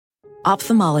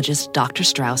Ophthalmologist Dr.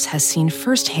 Strauss has seen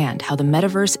firsthand how the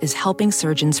metaverse is helping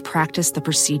surgeons practice the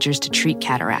procedures to treat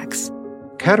cataracts.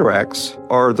 Cataracts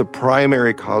are the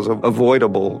primary cause of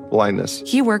avoidable blindness.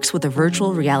 He works with a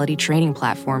virtual reality training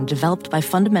platform developed by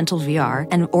Fundamental VR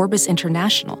and Orbis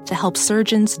International to help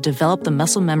surgeons develop the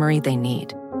muscle memory they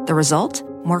need. The result?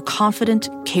 More confident,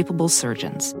 capable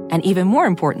surgeons. And even more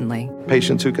importantly,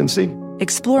 Patients who can see.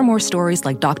 explore more stories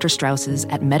like Dr. Strauss's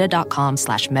at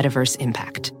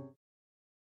meta.com/metaverseimpact.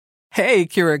 Hey,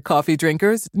 Keurig coffee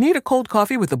drinkers. Need a cold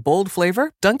coffee with a bold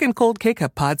flavor? Dunkin' Cold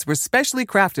K-Cup pods were specially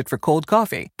crafted for cold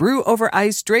coffee. Brew over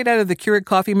ice straight out of the Keurig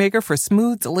coffee maker for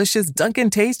smooth, delicious Dunkin'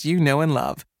 taste you know and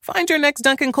love. Find your next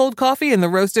Dunkin' Cold coffee in the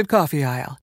roasted coffee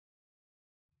aisle.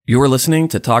 You're listening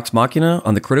to Talks Machina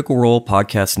on the Critical Role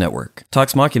Podcast Network.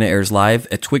 Talks Machina airs live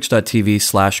at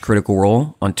twitch.tv/Critical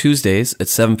Role on Tuesdays at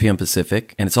 7 p.m.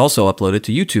 Pacific, and it's also uploaded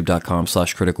to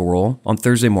youtube.com/Critical Role on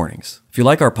Thursday mornings. If you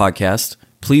like our podcast,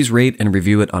 please rate and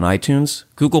review it on iTunes,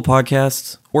 Google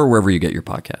Podcasts, or wherever you get your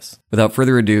podcasts. Without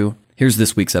further ado, here's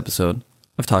this week's episode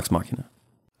of Talks Machina.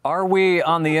 Are we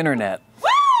on the internet?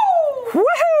 Woo!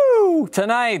 Woohoo!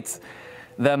 Tonight,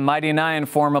 the Mighty Nein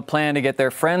form a plan to get their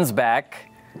friends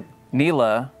back.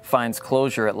 Neela finds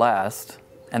closure at last,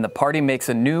 and the party makes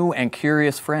a new and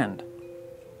curious friend.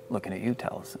 Looking at you,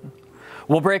 Taliesin.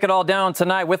 We'll break it all down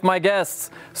tonight with my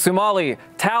guests, Sumalee,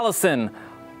 Taliesin,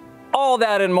 all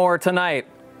that and more tonight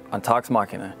on Talks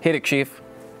Machina. Hit it, Chief.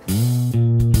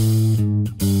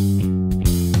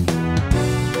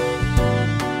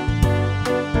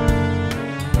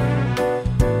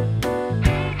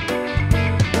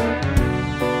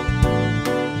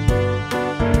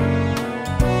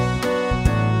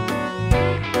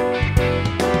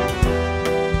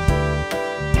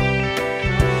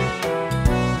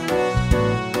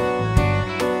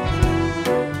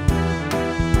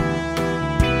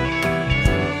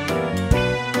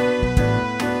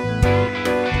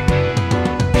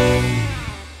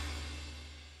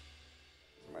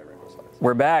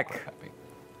 We're back.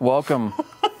 Welcome.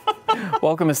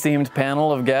 Welcome, esteemed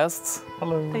panel of guests.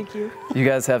 Hello. Thank you. You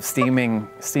guys have steaming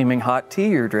hot tea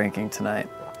you're drinking tonight.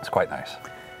 It's quite nice.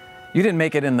 You didn't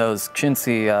make it in those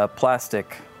chintzy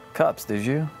plastic cups, did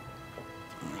you?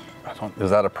 Is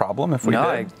that a problem if we No,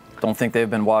 did? I don't think they've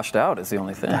been washed out is the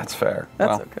only thing. That's fair.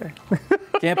 That's Well, okay.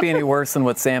 Can't be any worse than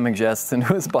what Sam ingests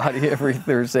into his body every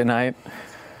Thursday night.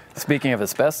 Speaking of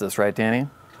asbestos, right, Danny?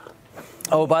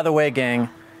 Oh, by the way, gang,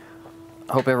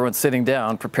 I hope everyone's sitting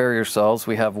down. Prepare yourselves.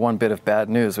 We have one bit of bad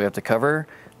news we have to cover.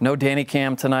 No Danny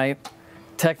Cam tonight.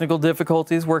 Technical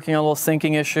difficulties, working on a little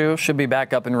syncing issue. Should be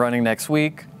back up and running next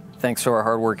week, thanks to our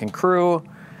hardworking crew.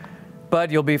 But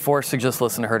you'll be forced to just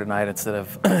listen to her tonight instead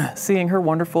of seeing her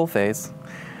wonderful face.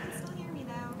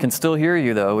 Can still hear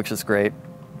you, though, which is great.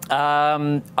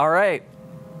 All right.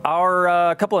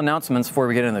 Our couple announcements before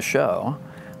we get into the show.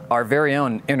 Our very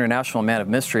own international man of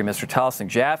mystery, Mr. Taliesin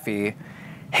Jaffe,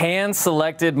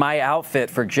 hand-selected my outfit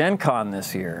for Gen Con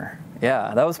this year.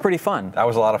 Yeah, that was pretty fun. that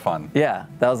was a lot of fun. Yeah,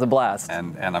 that was a blast.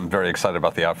 And I'm very excited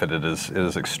about the outfit. It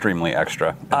is extremely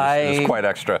extra. It is quite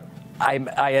extra.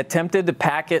 I attempted to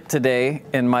pack it today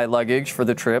in my luggage for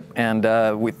the trip, and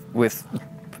with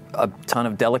a ton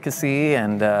of delicacy,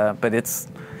 and but it's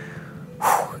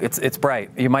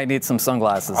bright. You might need some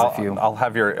sunglasses if you. I'll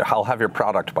have your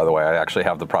product. By the way, I actually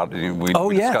have the product. We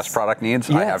Yes. discussed product needs.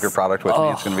 Yes. I have your product with me.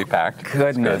 It's going to be packed.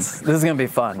 Goodness, this is going to be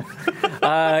fun.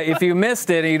 If you missed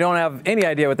it and you don't have any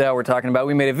idea what the hell we're talking about,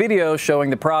 we made a video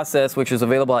showing the process, which is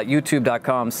available at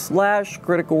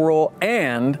youtube.com/Critical Role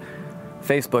and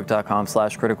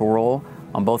facebook.com/Critical Role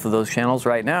on both of those channels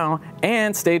right now.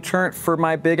 And stay tuned for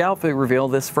my big outfit reveal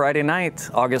this Friday night,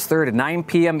 August 3rd at 9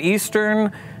 p.m.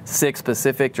 Eastern, 6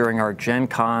 Pacific during our Gen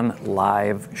Con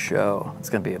live show.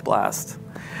 It's going to be a blast.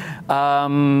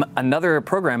 Another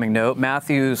programming note,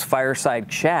 Matthew's Fireside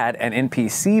Chat and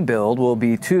NPC build will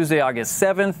be Tuesday, August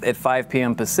 7th at 5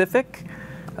 p.m. Pacific.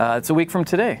 It's a week from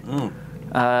today.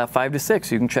 5 to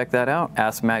 6, you can check that out.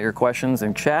 Ask Matt your questions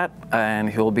in chat, and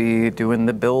he'll be doing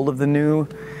the build of the new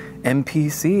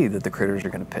NPC that the critters are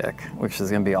going to pick, which is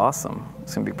going to be awesome.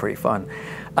 It's going to be pretty fun.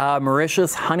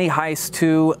 Mauritius Honey Heist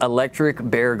 2 Electric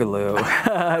Bear Glue.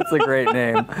 That's a great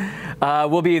name.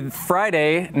 Will be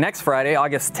next Friday,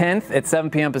 August 10th at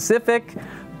 7 p.m. Pacific.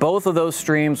 Both of those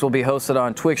streams will be hosted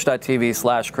on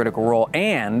twitch.tv/Critical Role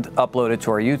and uploaded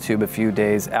to our YouTube a few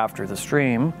days after the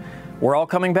stream. We're all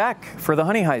coming back for the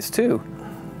Honey Heist too.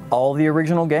 All the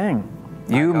original gang.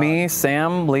 You, me,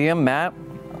 Sam, Liam, Matt.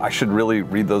 I should really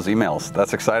read those emails.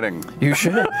 That's exciting. You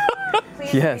should.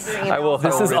 Yes, I will.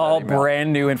 This is all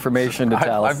brand new information to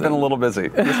Taliesin. I've been a little busy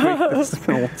this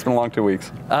week. It's been a long 2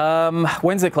 weeks.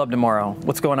 Wednesday Club tomorrow.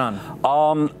 What's going on?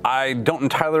 I don't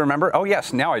entirely remember. Oh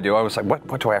yes, now I do. I was like,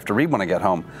 what do I have to read when I get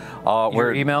home?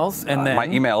 Your emails and then my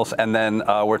emails, and then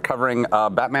we're covering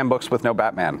Batman books with no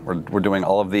Batman. We're doing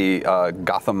all of the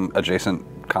Gotham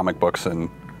adjacent comic books and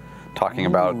talking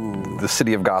about the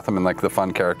city of Gotham and like the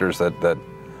fun characters that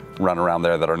run around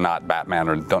there that are not Batman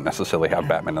or don't necessarily have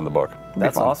Batman in the book.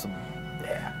 That's awesome.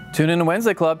 Yeah. Tune in to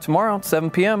Wednesday Club tomorrow, 7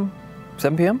 p.m.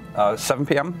 7 p.m. 7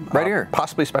 p.m. Right here.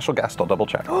 Possibly special guest. I'll double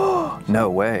check.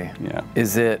 No way. Yeah.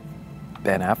 Is it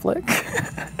Ben Affleck?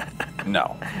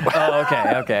 No. Oh,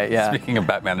 okay, yeah. Speaking of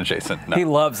Batman adjacent, no. He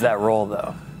loves that role,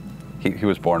 though. He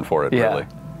was born for it, Yeah. really.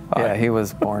 Yeah, he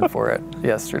was born for it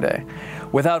yesterday.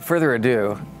 Without further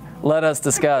ado, let us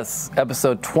discuss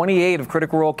episode 28 of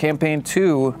Critical Role Campaign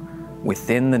 2,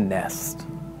 Within the Nest.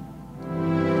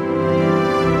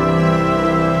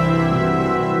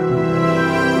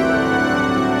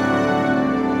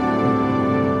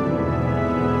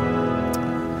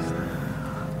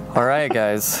 All right,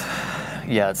 guys.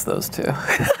 Yeah, it's those two.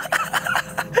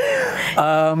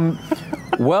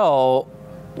 Well,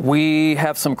 we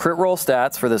have some crit roll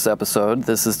stats for this episode.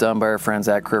 This is done by our friends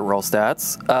at Crit Roll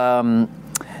Stats.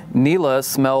 Neela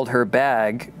smelled her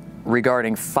bag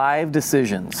regarding 5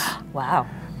 decisions. Wow.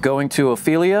 Going to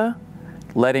Ophelia,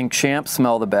 letting Champ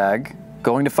smell the bag,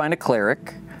 going to find a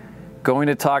cleric, going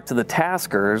to talk to the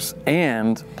Taskers,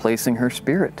 and placing her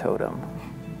spirit totem.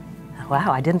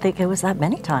 Wow, I didn't think it was that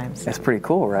many times. That's pretty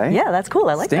cool, right? Yeah, that's cool.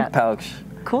 I like Stink that. pouch.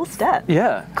 Cool stat.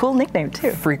 Yeah. Cool nickname,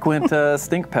 too. Frequent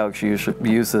stink pouch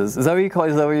uses. Is that what you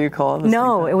call it?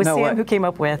 No, it was Sam who came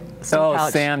up with stink pouch. Oh,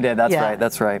 Sam did. That's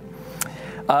right.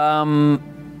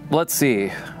 Let's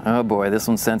see. Oh boy, this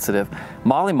one's sensitive.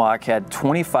 Molly Mock had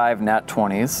 25 nat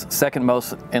 20s, second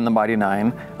most in the Mighty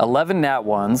Nine, 11 nat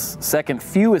 1s, second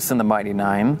fewest in the Mighty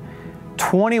Nine,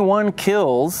 21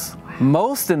 kills,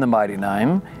 most in the Mighty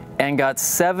Nine, and got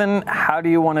 7 how do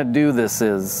you want to do this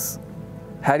is.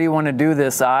 How do you want to do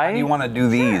this, How do you want to do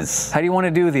these? How do you want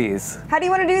to do these? How do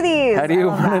you want to do these? How do you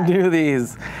want to do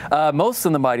these? Most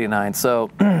in the Mighty Nine,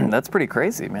 so that's pretty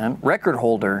crazy, man. Record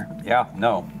holder. Yeah,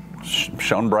 no.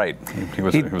 Shone bright. He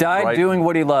was died bright. doing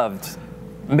what he loved,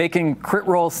 making crit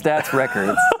roll stats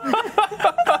records.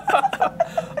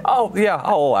 Oh, yeah,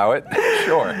 I'll allow it.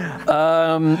 Sure.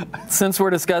 Since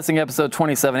we're discussing episode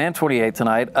 27 and 28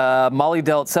 tonight, Molly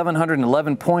dealt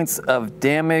 711 points of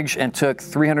damage and took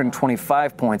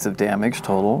 325 points of damage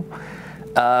total.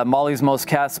 Molly's most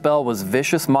cast spell was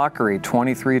Vicious Mockery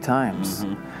 23 times.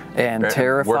 Mm-hmm. And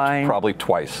terrifying. Worked probably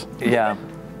twice. Yeah.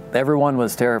 Everyone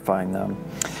was terrifying, though.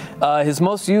 His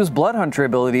most used Blood Hunter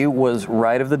ability was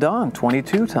Rite of the Dawn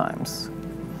 22 times.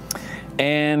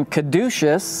 And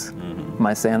Caduceus, am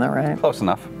I saying that right? Close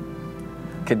enough.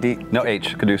 No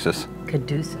H, Caduceus.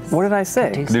 Caduceus. What did I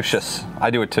say? Caduceus. I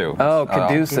do it too. Oh,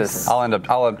 Caduceus. I'll end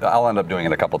up doing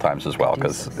it a couple times as well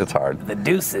because it's hard. The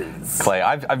deuces. Clay.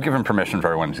 I've given permission for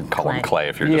everyone to call him Clay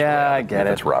if you're just I get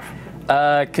it. It's rough.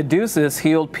 Caduceus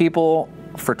healed people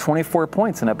for 24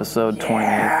 points in episode 28.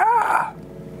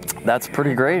 That's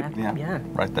pretty great. Yeah.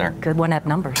 Right there. Good one at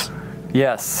numbers.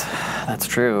 Yes, that's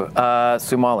true.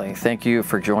 Sumalee, thank you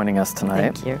for joining us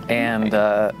tonight. Thank you. And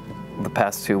the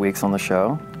past 2 weeks on the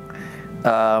show.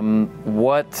 How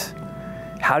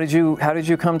did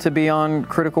you come to be on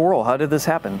Critical Role? How did this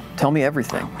happen? Tell me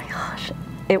everything. Oh my gosh.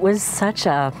 It was such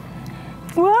a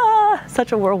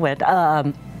whirlwind.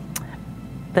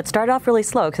 That started off really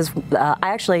slow because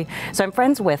I'm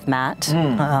friends with Matt.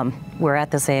 We're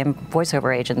at the same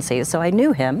voiceover agency, so I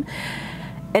knew him,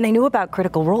 and I knew about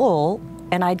Critical Role,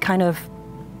 and I'd kind of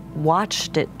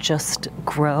watched it just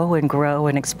grow and grow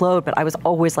and explode. But I was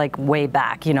always like way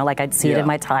back, like I'd see it in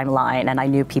my timeline, and I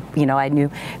knew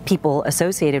people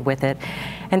associated with it.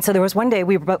 And so there was one day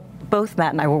we were both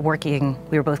Matt and I were working.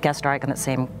 We were both guest starring on the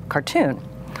same cartoon.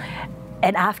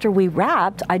 And after we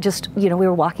wrapped, we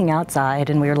were walking outside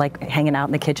and we were like hanging out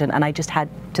in the kitchen, and I just had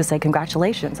to say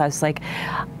congratulations. I was like,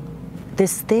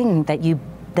 this thing that you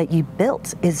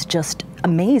built is just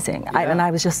amazing.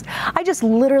 Yeah. I just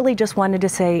literally just wanted to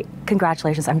say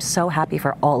congratulations. I'm so happy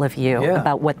for all of you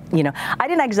about what, I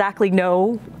didn't exactly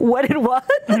know what it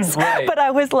was, right. But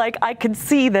I was like, I could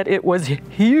see that it was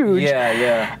huge.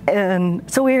 Yeah. And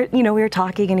so we were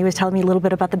talking, and he was telling me a little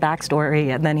bit about the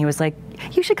backstory, and then he was like,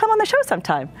 you should come on the show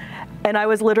sometime. And I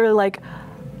was literally like,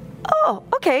 oh,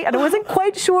 okay. And I wasn't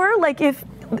quite sure, like, if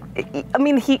I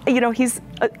mean, he's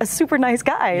a super nice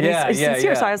guy, and he's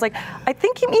sincere. So I was like, I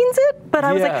think he means it, but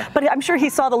I was like, but I'm sure he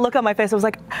saw the look on my face. I was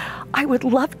like, I would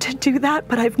love to do that,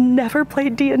 but I've never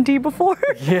played D&D before.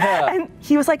 Yeah. And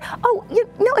he was like, oh,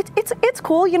 it's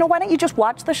cool. Why don't you just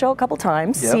watch the show a couple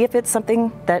times, see if it's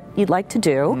something that you'd like to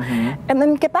do, and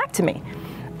then get back to me.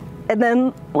 And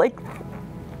then,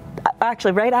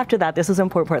 actually, right after that, this is an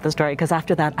important part of the story, because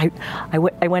after that, I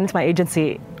went into my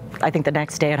agency, I think the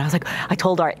next day, and I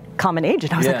told our common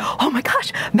agent, I was like, oh my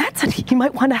gosh, Matt said he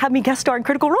might want to have me guest star in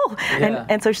Critical Role. Yeah.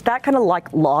 And so that kind of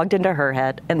logged into her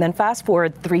head. And then fast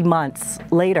forward 3 months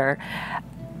later,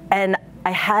 and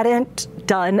I hadn't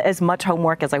done as much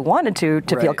homework as I wanted to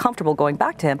feel comfortable going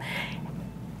back to him.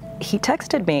 He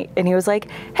texted me, and he was like,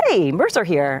 hey, Mercer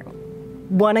here,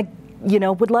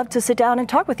 would love to sit down and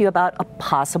talk with you about a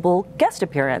possible guest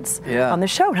appearance on the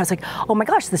show. And I was like, oh my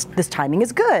gosh, this timing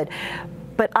is good.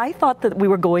 But I thought that we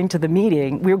were going into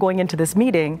this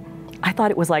meeting, I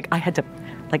thought it was like I had to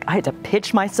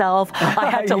pitch myself. I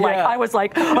had to I was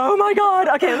like, oh my God.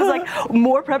 Okay, it was like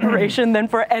more preparation than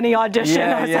for any audition.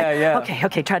 I was like,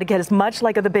 okay, try to get as much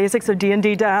of the basics of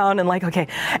D&D down, and okay.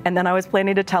 And then I was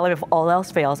planning to tell him if all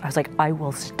else fails, I was like, I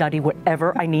will study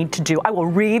whatever I need to do. I will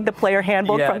read the player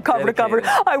handbook from cover to cover.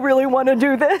 I really want to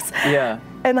do this. Yeah.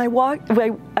 And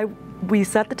we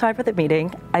set the time for the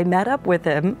meeting. I met up with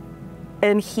him,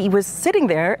 and he was sitting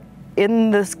there in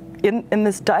this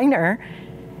diner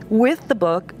with the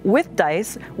book, with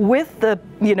dice, with the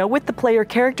player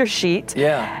character sheet.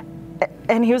 Yeah.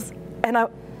 And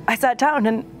I sat down,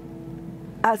 and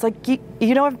I was like,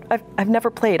 I've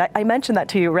never played. I mentioned that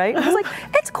to you, right? I was like,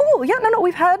 it's cool. Yeah, no,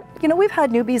 we've had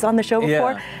newbies on the show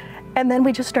before. Yeah. And then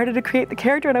we just started to create the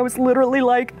character, and I was literally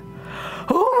like,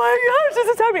 oh my gosh, this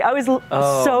is happening. I was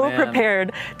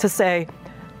prepared to say,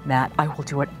 Matt, I will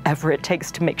do whatever it takes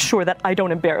to make sure that I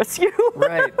don't embarrass you.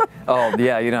 Right. Oh,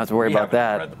 yeah, you don't have to worry about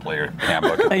that. Read the player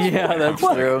handbook. Yeah, that's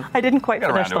true. I didn't quite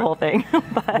finish the whole thing.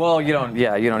 Well, you don't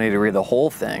need to read the whole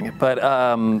thing, but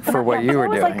for what you were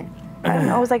doing. I don't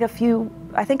know, it was I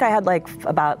think I had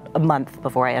about a month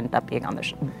before I ended up being on the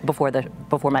show, before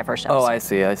my first episode. Oh, I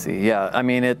see. Yeah, I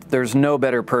mean, there's no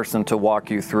better person to walk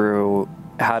you through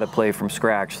how to play from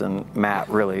scratch than Matt,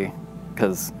 really,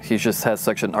 because he just has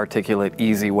such an articulate,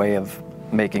 easy way of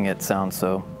making it sound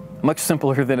so much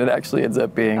simpler than it actually ends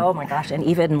up being. Oh my gosh, and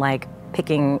even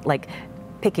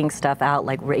picking stuff out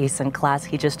like race and class,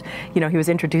 he just, he was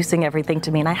introducing everything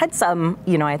to me, and I had some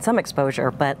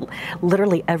exposure, but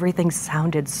literally everything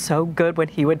sounded so good when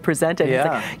he would present it.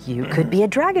 Yeah. He's like, you could be a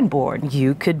dragonborn,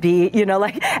 you could be,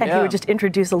 and he would just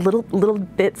introduce little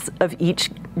bits of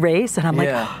each race, and I'm like,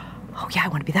 oh yeah, I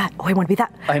want to be that. Oh, I want to be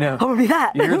that. I know. I want to be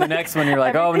that. You're the next one. You're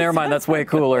like, oh, never mind. That's way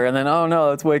cooler. And then, oh no,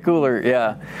 that's way cooler.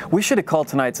 Yeah. We should have called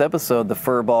tonight's episode the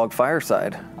Furbog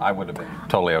Fireside. I would have been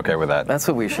totally okay with that. That's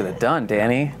what we should have done,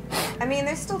 Danny. I mean,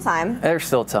 there's still time. There's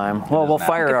still time. Well, we'll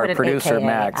fire our producer, AKA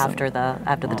Max. After the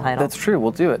title. That's true.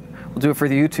 We'll do it. We'll do it for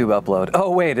the YouTube upload.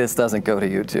 Oh, wait, this doesn't go to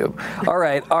YouTube. All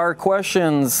right, our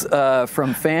questions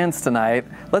from fans tonight.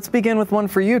 Let's begin with one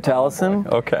for you, Taliesin.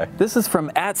 Okay. This is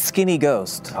from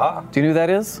 @SkinnyGhost. Ah. Do you know who that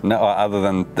is? No, other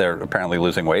than they're apparently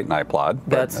losing weight, and I applaud.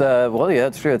 That's,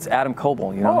 that's true. It's Adam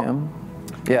Coble. You know him?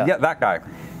 Yeah. Yeah, that guy.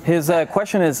 His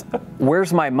question is,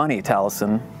 where's my money,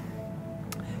 Taliesin?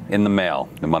 In the mail.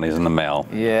 The money's in the mail.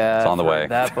 Yeah, it's on the way.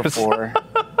 That before.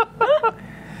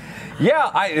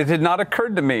 Yeah, it had not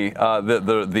occurred to me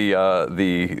the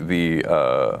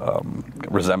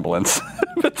resemblance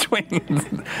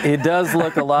between. It does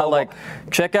look a lot like.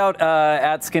 Check out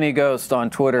 @SkinnyGhost on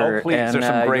Twitter. Oh, please! And there's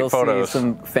some great you'll photos. See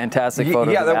some fantastic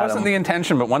photos. Yeah, that of wasn't Adam. the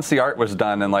intention, but once the art was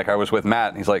done and I was with Matt,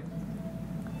 and he's like,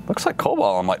 "Looks like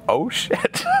Cobalt." I'm like, "Oh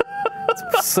shit!"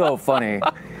 It's so funny.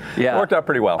 Yeah, it worked out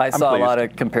pretty well. I saw a lot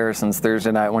of comparisons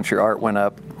Thursday night once your art went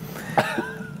up.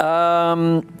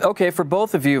 Okay, for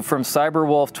both of you, from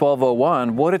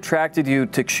Cyberwolf1201, what attracted you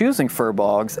to choosing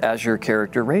Furbogs as your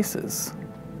character races?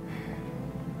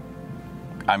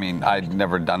 I mean, I'd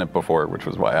never done it before, which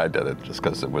was why I did it, just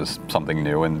because it was something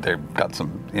new, and they've got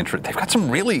some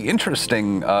really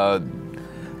interesting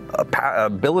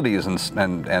abilities and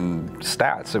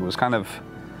stats. It was kind of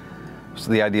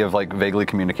the idea of vaguely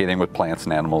communicating with plants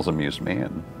and animals amused me,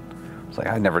 and it's like,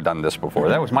 I'd never done this before.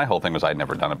 That was my whole thing, was I'd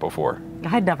never done it before.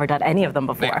 I'd never done any of them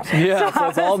before. Yeah, so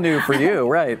it's all new for you,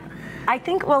 right? I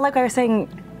think, well, like I was saying,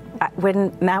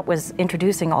 when Matt was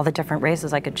introducing all the different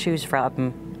races I could choose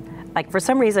from, for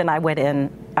some reason I went in,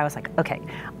 I was like, okay,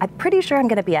 I'm pretty sure I'm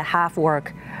going to be a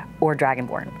half-orc or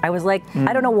dragonborn. I was like,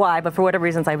 I don't know why, but for whatever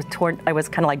reasons I was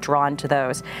kind of drawn to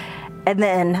those. And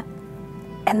then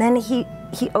he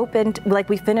opened,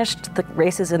 we finished the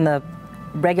races in the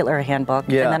regular handbook,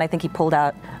 Yeah. and then I think he pulled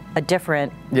out a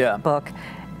different book.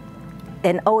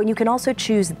 And you can also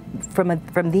choose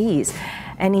from these.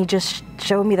 And he just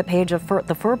showed me the page of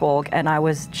the Furbolg, and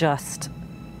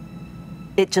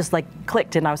it just like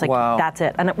clicked, and I was like, wow. That's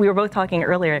it. And we were both talking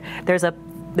earlier.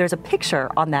 There's a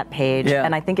picture on that page,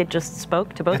 and I think it just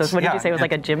spoke to both of us. What did you say? It was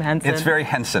like a Jim Henson? It's very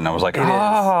Henson. I was like,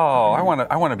 I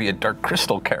want to be a Dark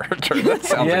Crystal character. That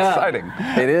sounds exciting.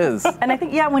 It is. And I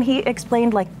think, when he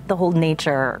explained like the whole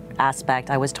nature aspect,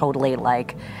 I was totally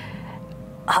like,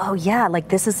 oh yeah, like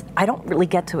this is, I don't really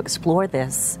get to explore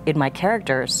this in my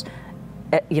characters,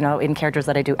 in characters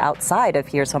that I do outside of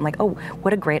here. So I'm like, oh,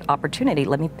 what a great opportunity.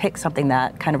 Let me pick something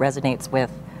that kind of resonates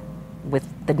with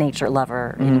the nature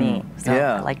lover in me. So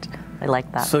I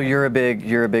like that. So you're a big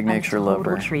nature lover. I'm a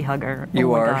total tree hugger.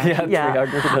 You are? God. Tree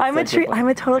hugger. I'm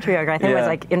a total tree hugger. I think it was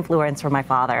like influence from my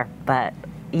father. But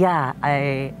like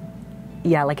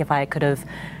if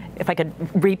I could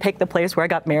repick the place where I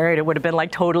got married, it would have been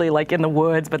like totally like in the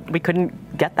woods, but we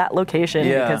couldn't get that location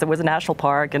because it was a national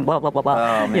park and blah blah blah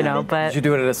blah. Oh, but did you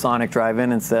do it at a Sonic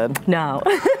drive-in instead? No.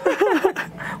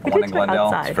 One in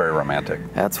Glendale. It's very romantic.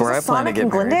 That's where I plan to get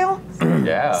married. Glendale?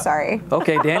 Yeah. Sorry.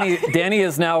 Okay, Danny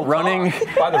is now running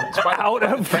out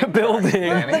of the building.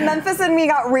 The Memphis in me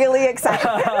got really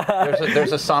excited.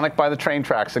 There's a Sonic by the train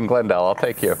tracks in Glendale. I'll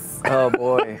take you. Oh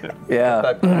boy.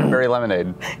 Yeah. Cranberry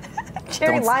lemonade.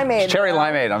 Cherry limeade. Cherry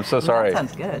limeade. I'm so sorry. That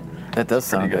sounds good. That does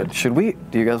sound good. Should we?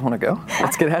 Do you guys want to go?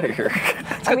 Let's get out of here.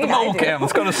 Let's get the mobile cam.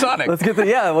 Let's go to Sonic. Let's get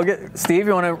we'll get Steve.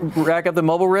 You want to rack up the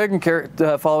mobile rig and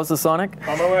follow us to Sonic?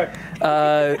 On my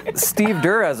way. Steve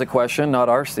Durr has a question, not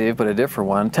our Steve, but a different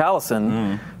one.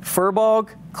 Taliesin,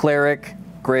 Furbolg, Cleric,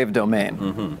 Grave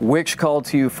Domain. Which called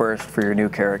to you first for your new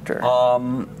character?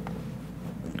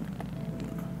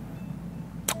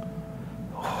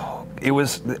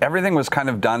 Everything was kind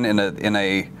of done in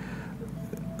a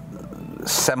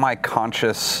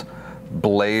semi-conscious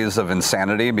blaze of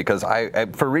insanity, because I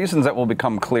for reasons that will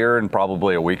become clear in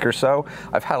probably a week or so,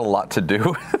 I've had a lot to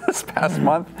do this past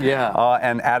month. Yeah.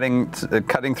 And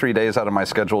cutting 3 days out of my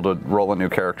schedule to roll a new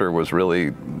character was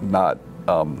really not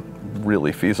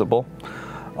really feasible.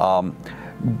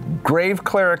 Grave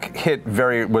Cleric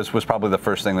was probably the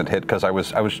first thing that hit, because I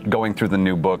was going through the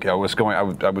new book. I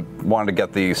wanted to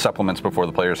get the supplements before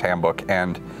the player's handbook,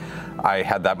 and I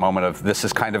had that moment of, this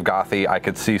is kind of gothy. I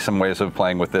could see some ways of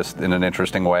playing with this in an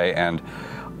interesting way, and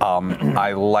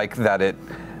I like that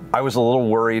I was a little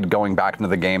worried going back into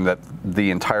the game that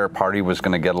the entire party was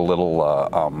going to get a little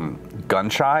gun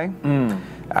shy.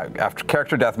 After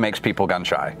character death makes people gun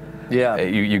shy. Yeah.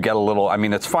 You get a little. I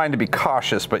mean, it's fine to be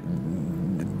cautious, but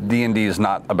D&D is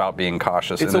not about being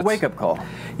cautious. It's a wake-up call.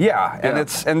 Yeah,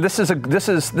 and this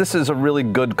is a really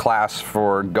good class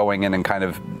for going in and kind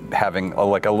of having a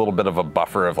little bit of a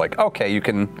buffer of like, okay, you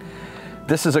can.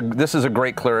 This is a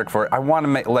great cleric for it. I want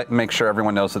to make sure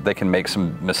everyone knows that they can make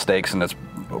some mistakes and it's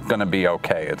going to be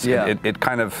okay.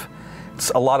 It's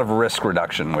a lot of risk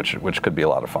reduction, which could be a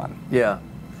lot of fun. Yeah.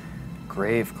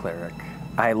 Grave Cleric.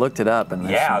 I looked it up, and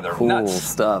they're cool nuts.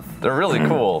 stuff. They're really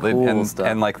cool. Cool stuff.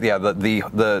 And like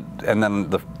and then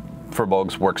the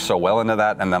Furbolgs work so well into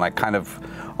that. And then I kind of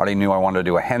already knew I wanted to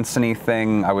do a Henson-y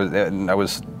thing. I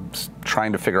was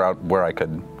trying to figure out where I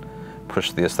could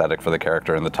push the aesthetic for the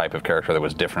character and the type of character that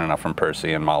was different enough from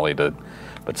Percy and Molly but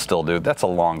still do. That's a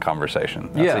long conversation.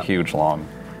 That's a huge long.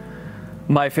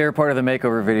 My favorite part of the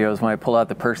makeover video is when I pull out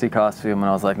the Percy costume and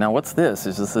I was like, now what's this?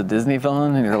 Is this a Disney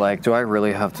villain? And you're like, do I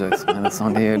really have to explain this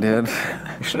on to you, dude?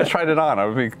 You should have tried it on. I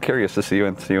would be curious to see you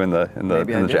in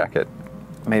the jacket.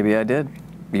 Maybe I did.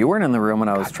 You weren't in the room when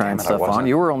I was trying stuff on.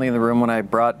 You were only in the room when I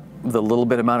brought the little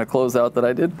bit amount of clothes out that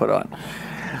I did put on.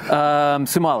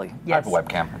 Sumalee. Yes. I have a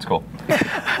webcam. It's cool.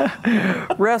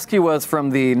 Rescue us from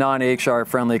the non-HR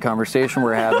friendly conversation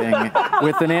we're having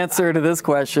with an answer to this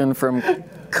question from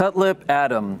Cutlip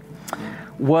Adam.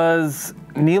 Was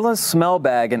Neela's smell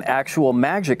bag an actual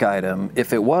magic item?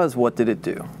 If it was, what did it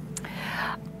do?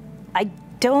 I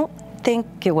don't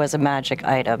think it was a magic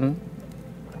item.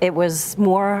 It was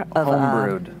more of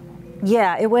homebrewed.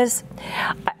 Yeah, it was.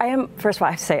 I am. First of all,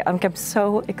 I have to say, I'm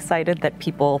so excited that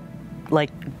people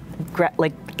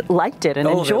liked it and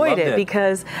enjoyed it,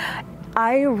 because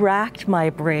I racked my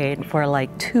brain for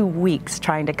like 2 weeks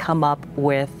trying to come up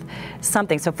with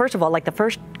something. So first of all, like the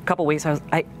first couple weeks,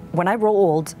 when I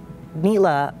rolled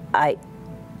Neela,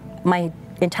 my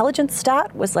intelligence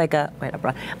stat was like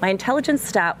my intelligence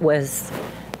stat was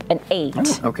an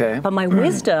 8. Okay. But my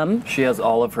wisdom. She has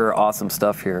all of her awesome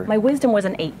stuff here. My wisdom was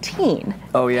an 18.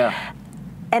 Oh yeah.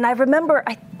 And I remember,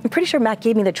 I'm pretty sure Matt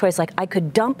gave me the choice, like I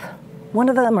could dump one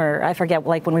of them, or I forget,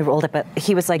 like when we rolled it, but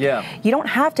he was like, Yeah. you don't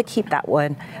have to keep that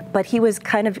one. But he was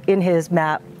kind of in his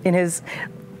map, in his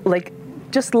like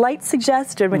just light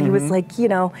suggestion when he was like, you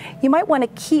know, you might want to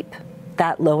keep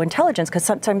that low intelligence because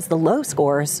sometimes the low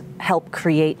scores help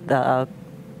create the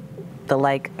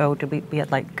like, oh, did we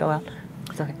had like go out?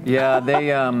 Sorry. Yeah,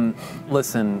 they,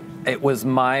 listen, it was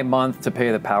my month to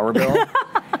pay the power bill,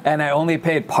 and I only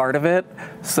paid part of it,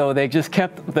 so they just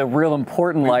kept the real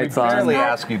important lights We on. barely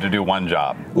ask you to do one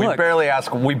job. Look, we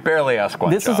barely ask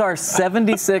one This job. is our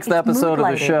 76th episode of the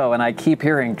moonlighting. show, and I keep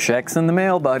hearing, checks in the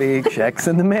mail, buddy, checks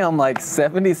in the mail. I'm like,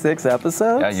 76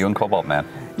 episodes? Yeah, you and Cobalt, man.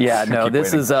 Yeah, no, Keep this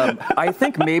waiting. is, I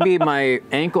think maybe my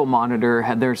ankle monitor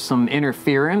there's some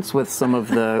interference with some of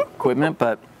the equipment,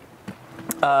 but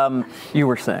you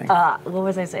were saying. What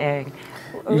was I saying?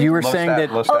 You were Low saying stat,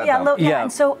 that. low stat dump. Yeah.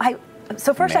 And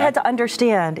so first I had to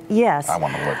understand, yes. I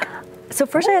want to look. So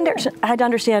first I had to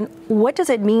understand, what does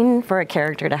it mean for a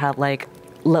character to have like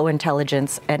low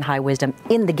intelligence and high wisdom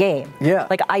in the game? Yeah.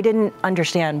 Like I didn't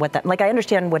understand what that, like I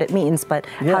understand what it means, but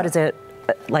Yeah. how does it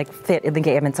like fit in the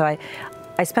game? And so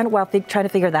I spent a while trying to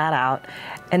figure that out.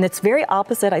 And it's very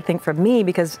opposite, I think, for me,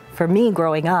 because for me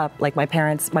growing up, like my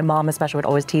parents, my mom especially would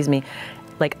always tease me,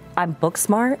 like I'm book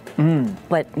smart,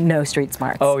 but no street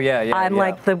smarts. Oh, yeah, yeah, I'm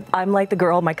yeah. like the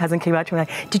girl. My cousin came out to me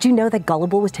like, "Did you know that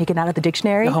gullible was taken out of the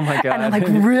dictionary?" Oh my God. And I'm like,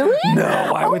 "Really? No,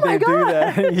 why would my they do God."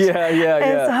 that? Yeah.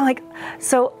 And so I'm like,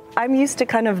 so I'm used to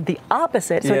kind of the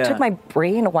opposite. So Yeah. it took my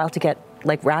brain a while to get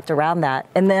like wrapped around that.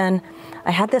 And then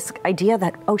I had this idea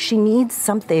that, oh, she needs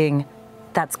something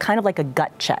that's kind of like a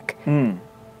gut check.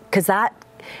 Because that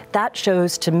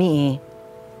shows to me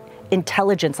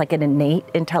intelligence, like an innate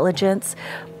intelligence,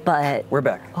 but We're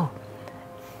back.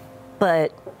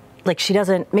 but like she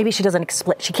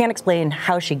can't explain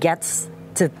how she gets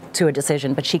to a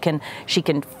decision, but she can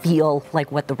feel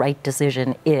like what the right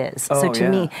decision is. So Oh, to yeah.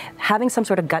 me, having some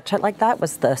sort of gut check like that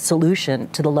was the solution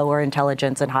to the lower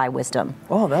intelligence and high wisdom.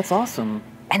 Oh, that's awesome.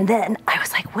 And then I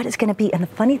was like, what is going to be? And the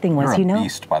funny thing was, You're a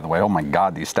beast, by the way. Oh my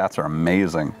God, these stats are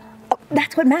amazing.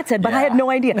 that's what Matt said, but I had no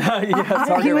idea. Yeah, it's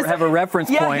hard to have a reference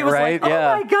he point, was right? Like, oh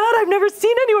Yeah. my God, I've never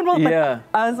seen anyone roll. Yeah.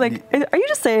 I was like, are you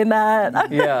just saying that?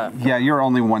 Yeah. Yeah, you're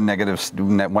only one negative.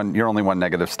 You're only one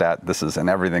negative stat. This is, and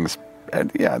everything's.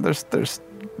 Yeah,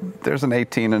 there's an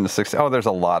 18 and a 16. Oh, there's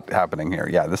a lot happening here.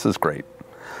 Yeah, this is great.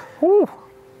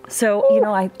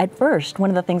 So, at first, one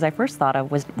of the things I first thought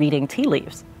of was reading tea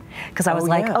leaves. Because I was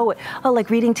like, yeah. oh, like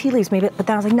reading tea leaves, maybe. But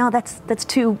then I was like, no, that's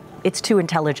too, it's too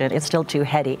intelligent. It's still too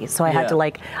heady. So I had to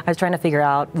I was trying to figure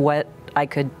out what I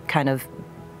could kind of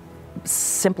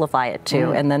simplify it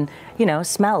to. And then,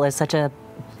 smell is such a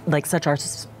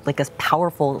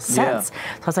powerful sense. So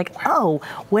I was like, oh,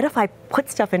 what if I put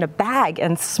stuff in a bag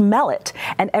and smell it?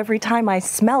 And every time I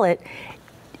smell it,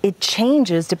 it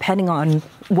changes depending on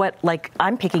what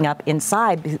I'm picking up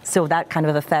inside. So that kind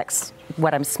of affects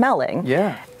what I'm smelling.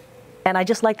 Yeah. And I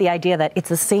just like the idea that it's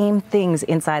the same things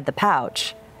inside the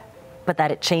pouch, but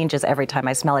that it changes every time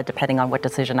I smell it depending on what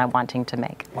decision I'm wanting to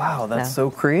make. Wow, that's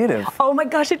so creative. Oh my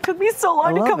gosh, it took me so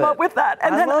long to love come it. up with that.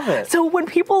 And I then, love it. So when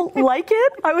people like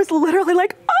it, I was literally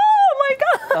like, oh my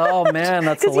God. Oh man,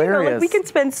 that's 'Cause, hilarious. you can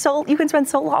spend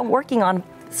so long working on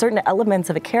certain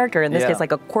elements of a character, in this case,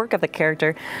 like a quirk of a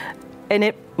character, and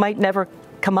it might never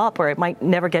come up or it might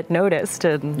never get noticed.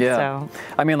 And so.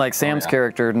 I mean, like Sam's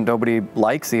character, nobody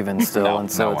likes even still, No,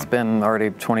 and so no it's one. been already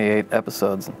 28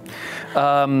 episodes.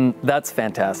 That's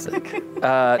fantastic. Thanks for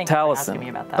Taliesin, asking me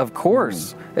about that. of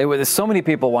course. So many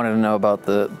people wanted to know about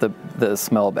the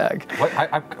smell bag.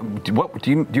 What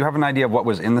do you have an idea of what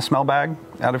was in the smell bag?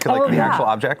 Out of the actual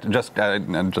object? Just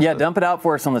Yeah, dump it out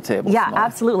for us on the table. Yeah, Sumalee.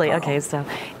 absolutely. Okay, so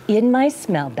in my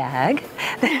smell bag,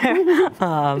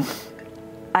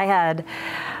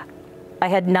 I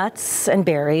had nuts and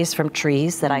berries from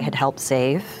trees that I had helped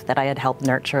save, that I had helped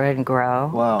nurture and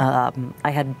grow. Wow. I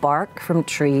had bark from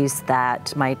trees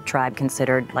that my tribe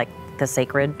considered like the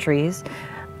sacred trees.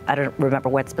 I don't remember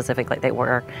what specifically they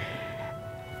were.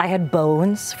 I had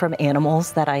bones from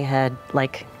animals that I had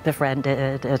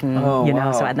befriended, and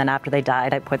wow. so and then after they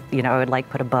died, I put I would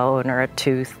put a bone or a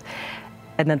tooth,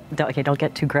 and then don't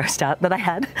get too grossed out. But I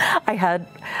had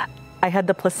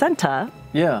the placenta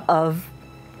of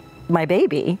my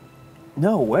baby.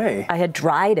 No way. I had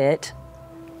dried it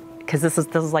because this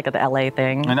is like an LA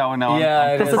thing. No.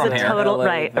 Yeah, This is a total LA,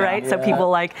 right. yeah. So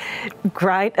people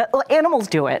grind. Animals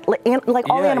do it.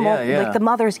 All animals, the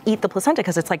mothers eat the placenta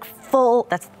because it's full.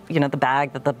 That's the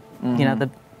bag that the the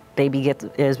baby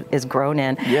is grown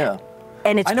in. Yeah.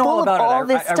 And it's I know full all about of all it.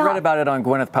 this I stuff. read about it on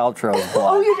Gwyneth Paltrow's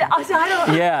blog. Oh, you did? I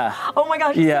don't. Yeah. Oh my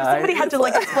gosh. Yeah, Somebody had to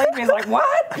like explain to me. It's like,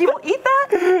 what? People eat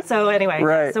that? So anyway,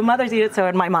 Right. so mothers eat it. So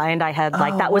in my mind, I had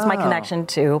like that was my wow. connection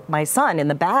to my son. In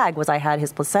the bag was I had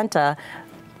his placenta,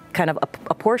 kind of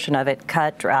a portion of it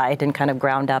cut, dried, and kind of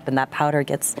ground up, and that powder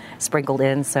gets sprinkled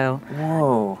in. So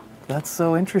Whoa, that's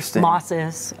so interesting.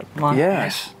 mosses.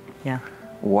 Yes. Yeah.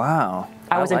 Wow.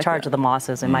 I was in like charge it. of the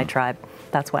mosses in my tribe.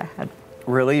 That's what I had.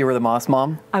 Really? You were the moss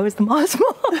mom? I was the moss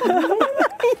mom.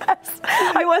 Yes,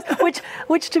 I was.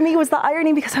 Which to me was the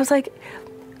irony, because I was like,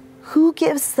 who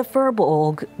gives the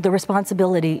furbolg the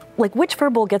responsibility? Like, which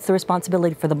furbolg gets the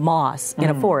responsibility for the moss in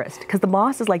a forest? Because the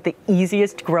moss is like the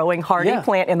easiest growing hardy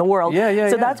plant in the world.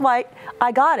 So that's why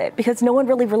I got it, because no one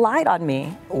really relied on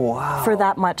me for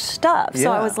that much stuff.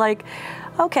 So I was like,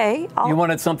 okay. You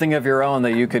wanted something of your own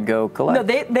that you could go collect.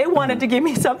 No, they wanted to give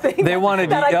me something. They wanted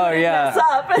that you. I Oh couldn't yeah. mess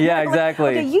up. And Yeah, they're like, exactly.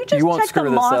 okay, you just won't check screw the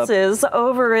this up. mosses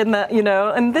over in the,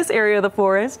 in this area of the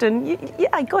forest, and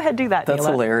yeah, go ahead, do that. That's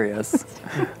Neela. hilarious.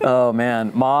 Oh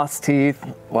man, moss, teeth,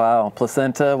 wow,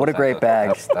 placenta. What a great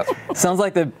bag. Sounds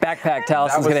like the backpack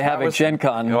Talison's going to have at Gen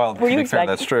Con. Well, to you be fair, expecting?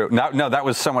 that's true. No, that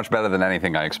was so much better than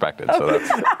anything I expected. So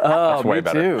that's way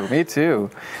better. Me too.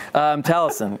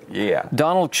 Taliesin. Yeah.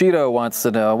 Donald Cheeto wants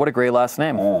to know, what a great last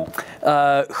name.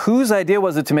 Whose idea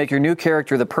was it to make your new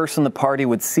character the person the party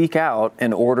would seek out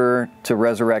in order to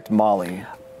resurrect Molly?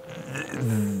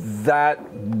 That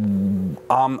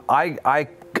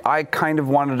I kind of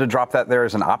wanted to drop that there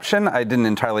as an option. I didn't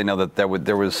entirely know that that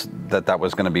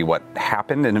was going to be what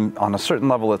happened, and on a certain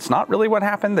level, it's not really what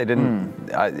happened. They didn't.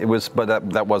 It was,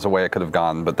 but that was a way it could have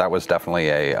gone. But that was definitely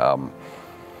a.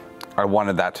 I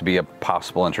wanted that to be a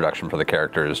possible introduction for the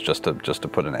characters, just to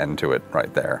put an end to it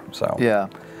right there. So yeah,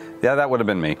 that would have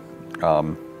been me.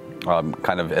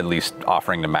 Kind of at least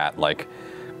offering to Matt, like,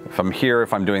 if I'm here,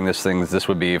 if I'm doing this thing, this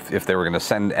would be if they were going to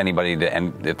send anybody to,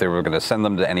 and if they were going to send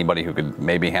them to anybody who could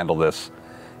maybe handle this,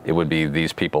 it would be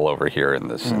these people over here in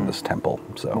this temple.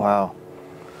 So wow,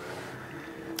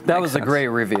 that was a great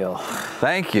reveal.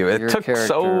 Thank you. It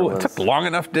took long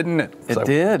enough, didn't it? It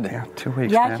did. Yeah, 2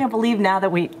 weeks. Yeah, man. I can't believe now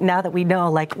that we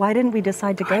know, like, why didn't we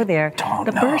decide to go there?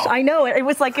 I know it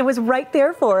was like it was right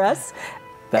there for us.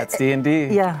 That's D&D.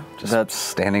 Yeah. That's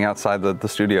standing outside the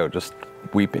studio, just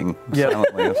weeping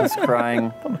silently. Just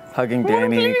crying, hugging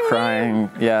Danny, crying.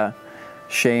 Yeah.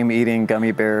 Shame eating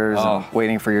gummy bears and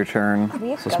waiting for your turn.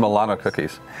 Those Milano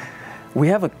cookies. We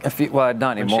have a few, well,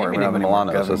 not anymore. Shame We eating don't the have any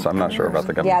more Milanos. I'm not sure about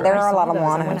the gummy Yeah, bears. there are a lot of I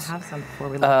want to Milanos. have some before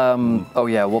we leave. Oh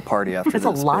yeah, we'll party after There's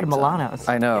this. a lot of big time. Milanos.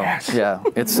 I know. Yeah,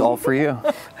 it's all for you.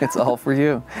 It's all for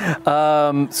you.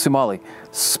 Sumalee,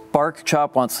 Spark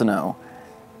Chop wants to know,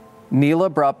 Neela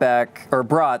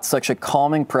brought such a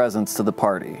calming presence to the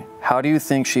party. How do you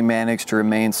think she managed to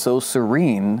remain so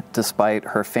serene despite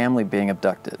her family being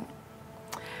abducted?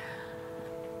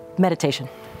 Meditation.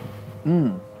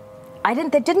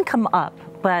 That didn't come up,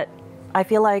 but I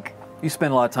feel like You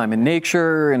spend a lot of time in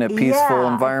nature, in a peaceful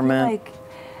environment. I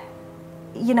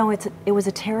feel like, it was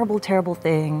a terrible, terrible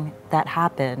thing that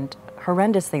happened,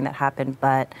 horrendous thing that happened,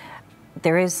 but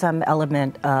there is some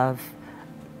element of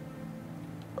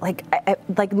like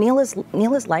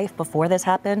Neela's life before this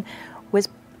happened was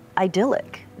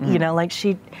idyllic. Like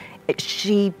she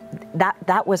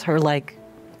that was her like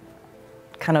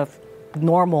kind of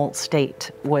normal state,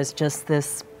 was just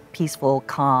this peaceful,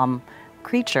 calm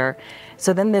creature.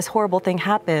 So then this horrible thing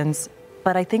happens,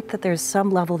 but I think that there's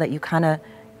some level that you kind of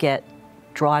get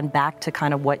drawn back to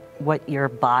kind of what your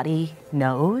body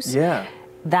knows. Yeah.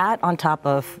 That on top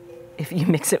of, if you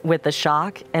mix it with the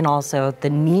shock and also the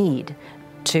need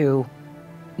to,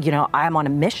 I'm on a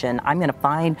mission. I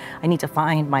need to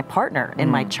find my partner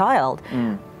and my child.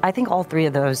 I think all three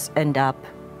of those end up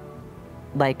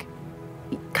like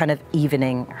kind of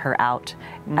evening her out.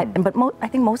 I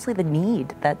think mostly the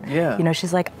need that,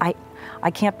 she's like,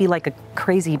 I can't be like a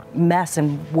crazy mess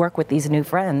and work with these new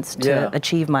friends to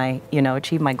achieve my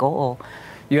goal.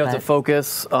 You have to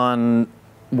focus on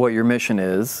what your mission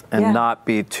is and not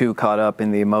be too caught up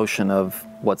in the emotion of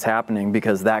what's happening,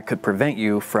 because that could prevent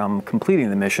you from completing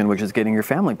the mission, which is getting your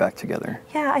family back together.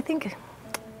 Yeah, I think,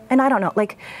 and I don't know,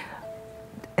 like,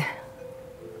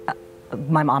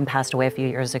 my mom passed away a few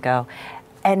years ago,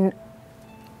 and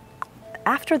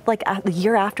after, like, the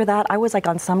year after that, I was like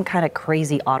on some kind of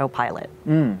crazy autopilot.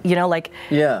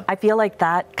 I feel like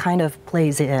that kind of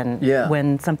plays in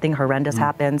when something horrendous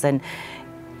happens, and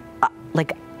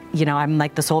I'm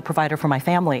like the sole provider for my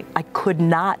family. I could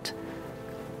not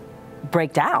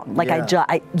break down. Like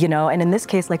and in this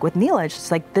case, like with Neela, it's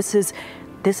just like, this is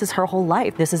this is her whole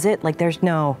life. This is it. Like, there's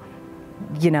no,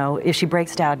 if she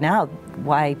breaks down now,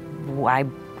 why why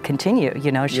continue?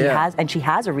 You know, she has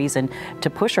a reason to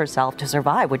push herself to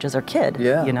survive, which is her kid.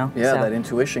 Yeah. You know. Yeah, So. that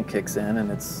intuition kicks in,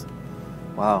 and it's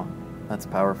wow, that's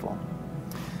powerful.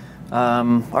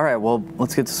 All right, well,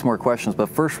 let's get to some more questions, but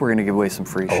first we're going to give away some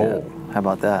free shit. How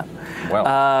about that?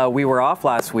 Well, we were off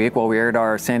last week while we aired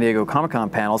our San Diego Comic-Con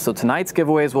panel, so tonight's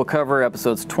giveaways will cover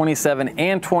episodes 27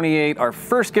 and 28. Our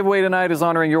first giveaway tonight is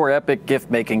honoring your epic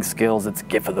gift-making skills. It's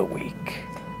GIF of the Week.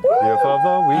 GIF of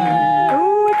the week.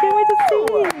 Ooh, I can't wait to see.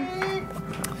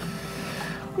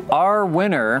 Our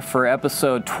winner for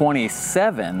episode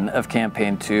 27 of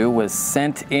Campaign 2 was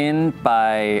sent in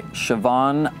by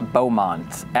Siobhan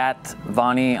Beaumont at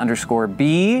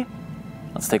Vani_B.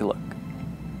 Let's take a look.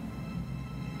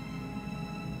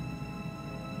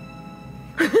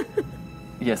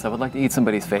 Yes, I would like to eat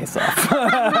somebody's face off.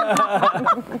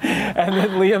 And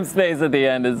then Liam's face at the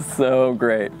end is so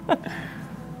great.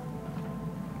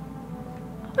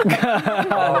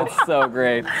 That's so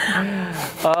great.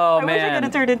 Oh, I wish I could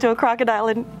have turned into a crocodile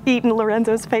and eaten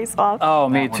Lorenzo's face off. Oh,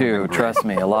 me too. Trust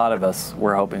me. A lot of us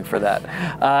were hoping for that.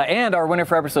 And our winner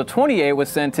for episode 28 was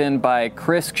sent in by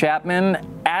Chris Chapman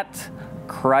at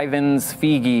Crivens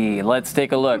Feige. Let's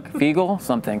take a look. Feagle?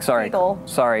 Something. Sorry. Feagle.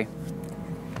 Sorry.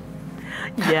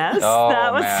 Yes,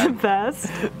 that was the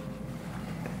best.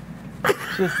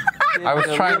 I was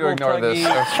trying to ignore this.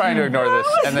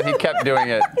 And then he kept doing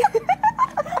it.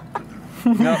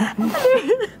 No.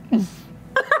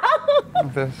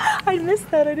 I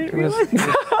missed that. I didn't realize.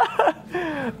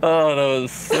 Oh, that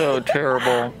was so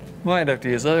terrible. Might have to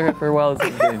use other hand for a while.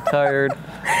 This is getting tired.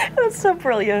 That's so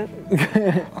brilliant.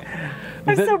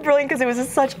 I'm so brilliant because it was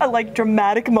such a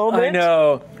dramatic moment. I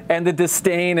know. And the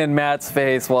disdain in Matt's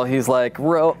face while he's like,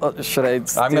 should I?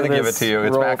 I'm going to give it to you.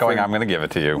 It's Matt going, I'm going to give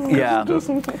it to you. Yeah.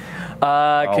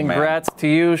 Congrats to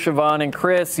you, Siobhan and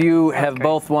Chris. You have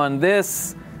both won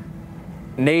this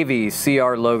Navy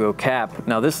CR logo cap.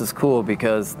 Now, this is cool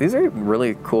because these are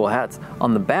really cool hats.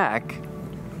 On the back,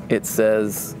 it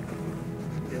says,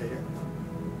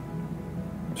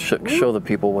 show the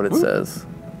people what it says.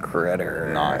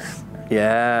 Critter. Nice.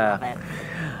 Yeah.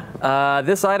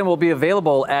 This item will be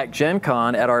available at Gen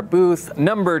Con at our booth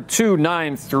number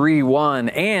 2931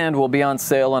 and will be on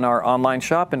sale in our online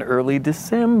shop in early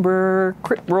December.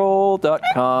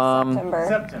 Critroll.com.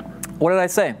 September. What did I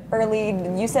say? Early,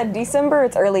 you said December,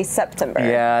 it's early September.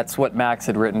 Yeah, it's what Max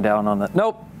had written down on the...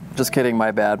 Nope, just kidding, my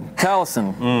bad.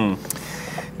 Taliesin,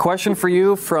 question for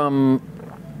you from...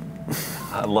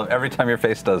 I love every time your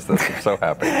face does this. I'm so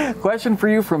happy. Question for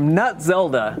you from Nut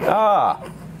Zelda.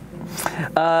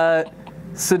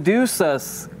 Seduce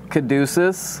us,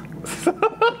 Caduceus.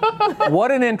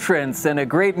 What an entrance and a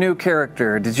great new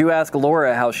character. Did you ask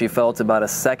Laura how she felt about a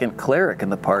second cleric in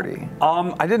the party?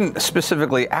 I didn't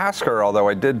specifically ask her, although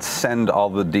I did send all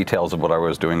the details of what I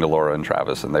was doing to Laura and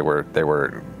Travis, and they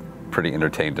were pretty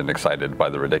entertained and excited by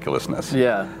the ridiculousness.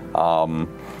 Yeah.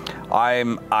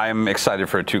 I'm excited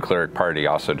for a 2-cleric party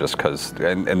also just because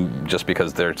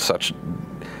they're such...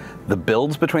 The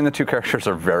builds between the two characters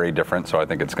are very different, so I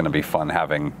think it's going to be fun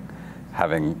having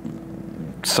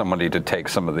somebody to take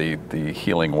some of the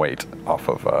healing weight off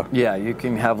of. Yeah, you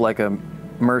can have like a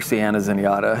Mercy and a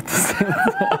Zenyatta at the same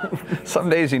time. Some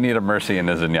days you need a Mercy and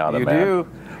a Zenyatta, you man. You do.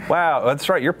 Wow, that's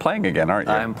right. You're playing again, aren't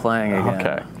you? I'm playing again.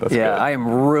 Okay, that's yeah, good. I am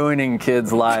ruining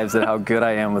kids' lives at how good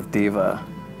I am with Diva.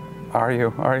 Are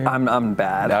you? I'm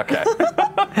bad. Okay.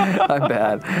 I'm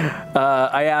bad.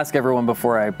 I ask everyone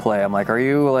before I play, I'm like, are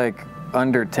you like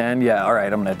under 10? Yeah, all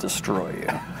right, I'm going to destroy you.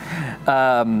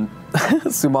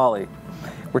 Sumalee,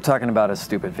 we're talking about a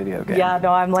stupid video game. Yeah,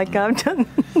 no, I'm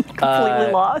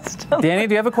completely lost. Danny,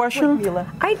 do you have a question?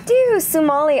 I do,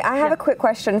 Sumalee. I have a quick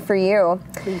question for you.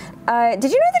 Did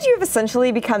you know that you have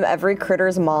essentially become every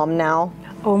critter's mom now?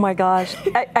 Oh my gosh,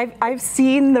 I've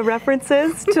seen the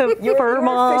references to fur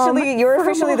mom. You're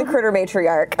officially the critter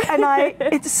matriarch. And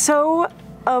it's so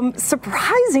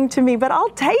surprising to me, but I'll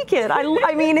take it.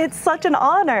 I mean, it's such an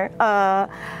honor.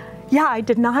 Yeah, I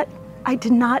did not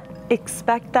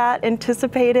expect that,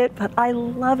 anticipate it, but I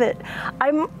love it.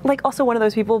 I'm like also one of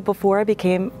those people before I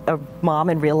became a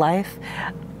mom in real life,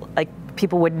 like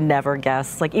people would never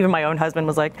guess. Like even my own husband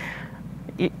was like,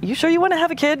 you sure you want to have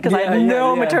a kid? Because I had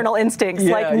no maternal instincts,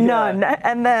 none.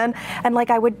 And I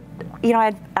would, I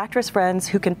had actress friends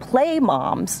who can play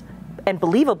moms, and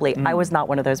believably, I was not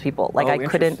one of those people. Like I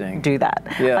couldn't do that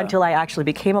until I actually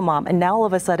became a mom. And now all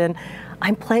of a sudden,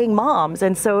 I'm playing moms,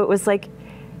 and so it was like,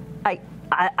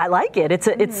 I like it.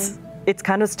 It's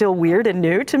kind of still weird and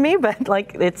new to me, but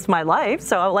like it's my life,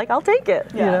 so I'll take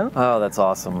it. Yeah. You know? Oh, that's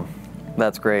awesome.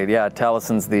 That's great. Yeah,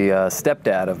 Taliesin's the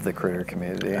stepdad of the critter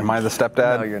community. Am I the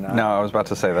stepdad? No, you're not. No, I was about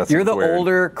to say that's. You're the weird.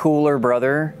 older, cooler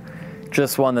brother.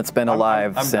 Just one that's been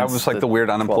alive since. I was like the weird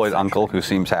unemployed 12th uncle who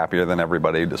seems happier than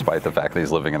everybody, despite the fact that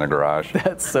he's living in a garage.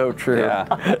 That's so true.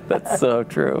 Yeah. That's so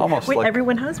true. Almost Wait, like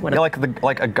everyone has one. yeah, like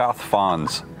a goth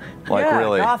Fonz. Like yeah,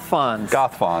 really. Goth Fonz.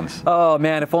 Goth Fonz. Oh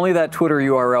man, if only that Twitter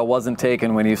URL wasn't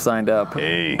taken when you signed up.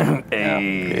 Hey.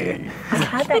 Hey. I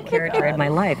had that character in my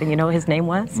life, and you know what his name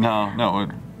was? No.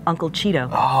 Uncle Cheeto.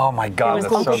 Oh my God, It was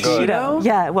that's Uncle so good. Cheeto?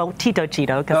 Yeah, well, Tito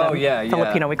Cheeto, because Oh, yeah, yeah.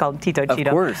 Filipino, we call him Tito Cheeto.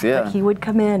 Of course, yeah. But he would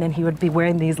come in and he would be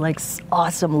wearing these like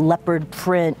awesome leopard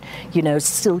print,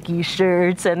 silky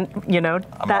shirts, and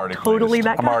that already totally pleased.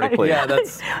 that I'm guy. already pleased.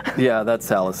 That's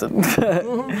Taliesin.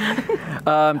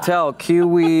 Tal,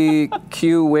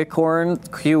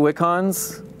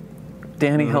 Q-Wickons?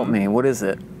 Danny, help me. What is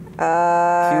it?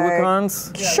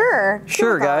 Q-Wickons? Sure.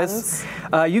 Sure, guys.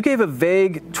 You gave a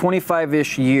vague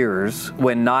 25-ish years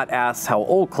when not asked how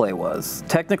old Clay was.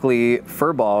 Technically,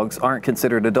 furbolgs aren't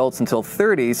considered adults until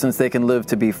 30 since they can live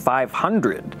to be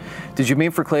 500. Did you mean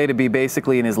for Clay to be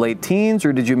basically in his late teens,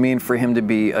 or did you mean for him to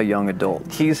be a young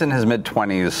adult? He's in his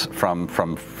mid-20s from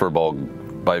furbolg,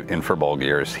 in furbolg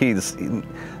years.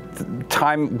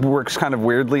 Time works kind of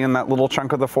weirdly in that little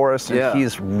chunk of the forest, and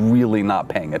he's really not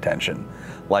paying attention.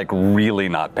 Like really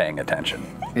not paying attention.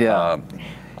 Yeah.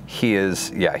 He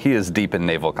is deep in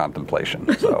naval contemplation.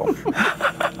 So,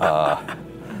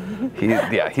 he's.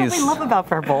 That's what we love about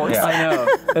furbolgs. Yeah. I know.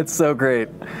 It's so great.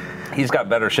 He's got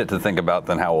better shit to think about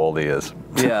than how old he is.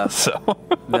 Yeah. So.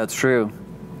 That's true.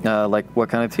 Like what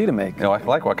kind of tea to make? I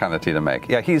like what kind of tea to make.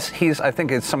 Yeah, he's. I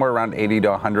think it's somewhere around 80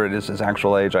 to 100 is his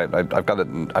actual age. I've got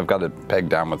it pegged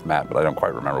down with Matt, but I don't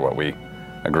quite remember what we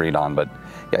agreed on. But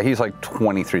yeah, he's like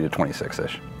 23 to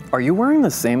 26-ish. Are you wearing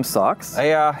the same socks?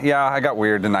 Yeah. I got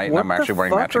weird tonight, and I'm actually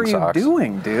wearing matching socks. What the fuck are you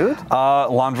doing, dude?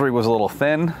 Laundry was a little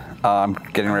thin. I'm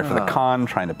getting ready for the con,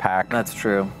 trying to pack. That's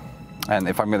true. And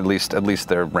if I'm gonna at least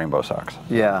they're rainbow socks.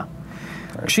 Yeah.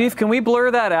 Chief, can we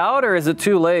blur that out, or is it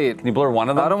too late? Can you blur one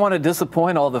of them? I don't want to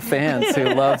disappoint all the fans who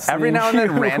love seeing Every now and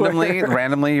then, you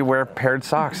randomly you wear paired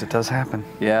socks. It does happen.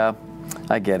 Yeah,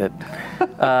 I get it.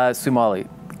 Sumalee,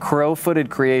 Crow-Footed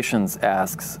Creations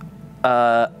asks,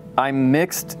 I'm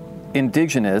mixed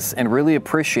indigenous and really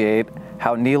appreciate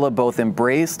how Neela both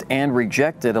embraced and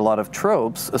rejected a lot of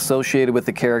tropes associated with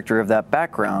the character of that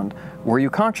background. Were you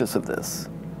conscious of this?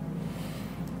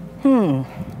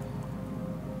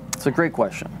 It's a great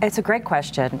question. It's a great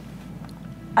question.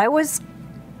 I was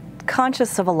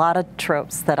conscious of a lot of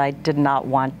tropes that I did not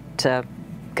want to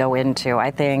go into. I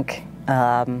think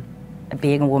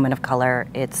being a woman of color,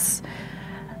 this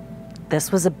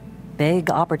was a big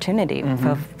opportunity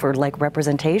for like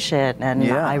representation, and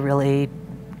I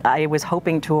was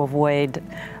hoping to avoid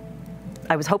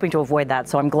that.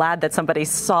 So I'm glad that somebody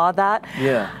saw that.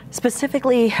 Yeah.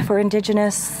 Specifically for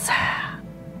Indigenous,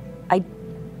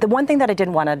 the one thing that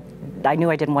I knew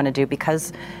I didn't want to do,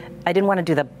 because I didn't want to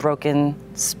do the broken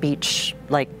speech,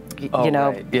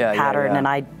 pattern, and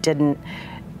I didn't,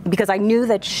 because I knew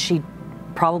that she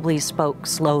probably spoke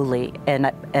slowly,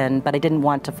 but I didn't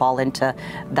want to fall into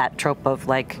that trope of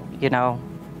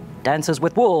dances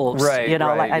with wolves,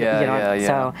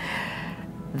 so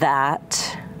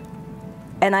that,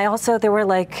 and I also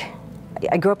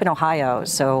I grew up in Ohio,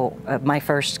 so my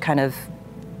first kind of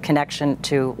connection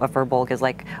to a furbolg is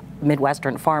like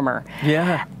Midwestern farmer.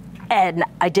 Yeah. And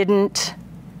I didn't,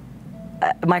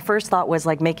 my first thought was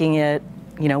like making it,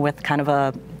 with kind of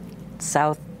a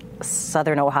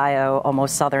southern Ohio,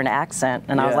 almost southern accent.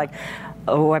 And I was like,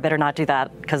 oh, I better not do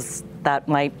that, because that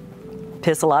might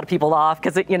piss a lot of people off,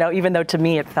 because even though to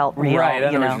me it felt real. Right,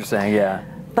 I know what you're saying, yeah.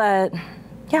 But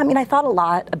yeah, I thought a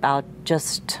lot about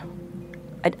just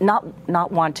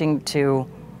not wanting to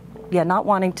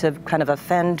kind of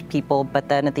offend people, but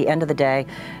then at the end of the day,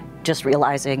 just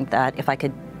realizing that if I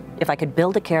could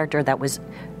build a character that was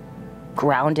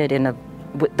grounded and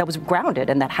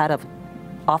that had a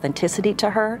authenticity to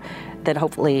her, then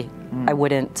hopefully I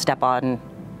wouldn't step on,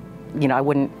 I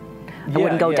wouldn't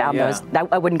go down those.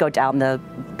 I wouldn't go down the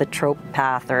trope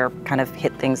path or kind of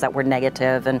hit things that were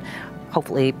negative, and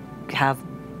hopefully have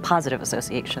positive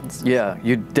associations. Yeah,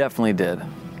 you definitely did.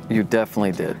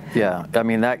 Yeah,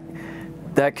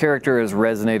 that character has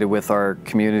resonated with our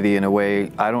community in a way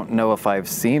I don't know if I've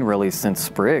seen really since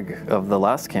Sprig of the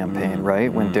last campaign, right?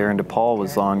 When Darren DePaul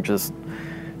was on, just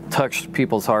touched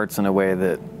people's hearts in a way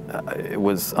that it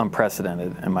was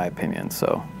unprecedented, in my opinion.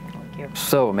 So,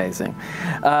 so amazing.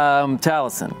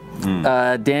 Taliesin,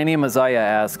 Danny Mazaya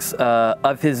asks,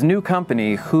 of his new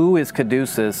company, who is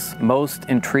Caduceus most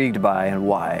intrigued by and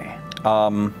why?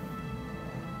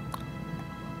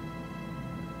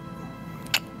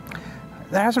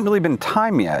 there hasn't really been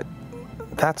time yet.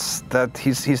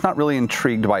 He's not really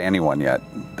intrigued by anyone yet.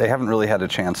 They haven't really had a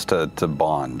chance to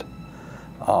bond.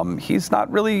 He's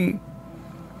not really.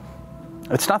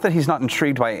 It's not that he's not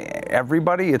intrigued by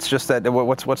everybody. It's just that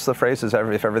what's the phrase? Is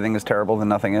if everything is terrible, then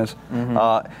nothing is.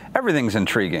 Everything's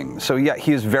intriguing. So yeah,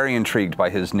 he is very intrigued by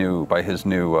his new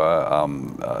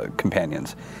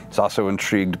companions. He's also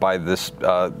intrigued by this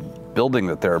building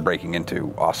that they're breaking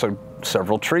into. Also,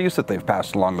 several trees that they've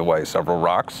passed along the way. Several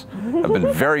rocks have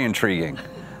been very intriguing.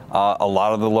 A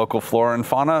lot of the local flora and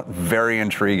fauna, very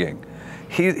intriguing.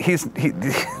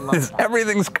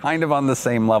 Everything's kind of on the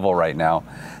same level right now.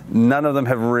 None of them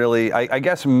have really. I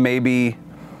guess maybe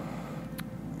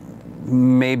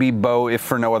Bo, if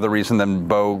for no other reason than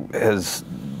Bo has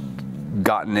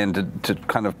gotten into to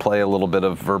kind of play a little bit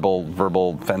of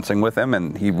verbal fencing with him,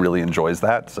 and he really enjoys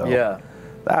that. So yeah,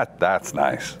 that's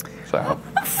nice. So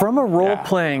from a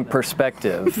role-playing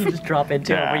perspective, you just drop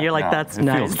into it when you're like, that's it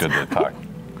nice. Feels good to talk.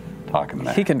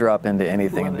 He can drop into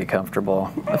anything and be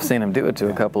comfortable. I've seen him do it to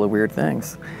a couple of weird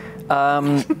things.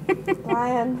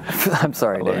 Ryan. I'm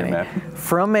sorry, Danny. man.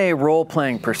 From a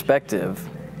role-playing perspective,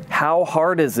 how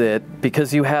hard is it,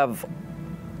 because you have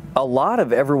a lot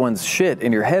of everyone's shit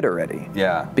in your head already.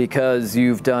 Yeah. Because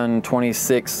you've done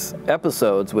 26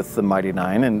 episodes with the Mighty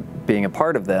Nein and being a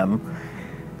part of them.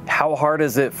 How hard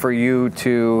is it for you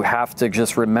to have to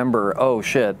just remember, oh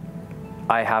shit,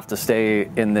 I have to stay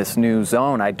in this new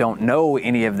zone. I don't know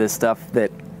any of this stuff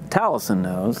that Taliesin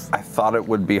knows. I thought it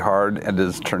would be hard, and it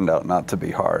has turned out not to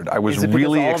be hard. I was Is it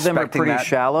really because all of expecting them are pretty that.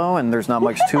 shallow and there's not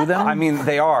much to them? I mean,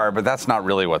 they are, but that's not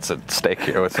really what's at stake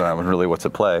here. It's not really what's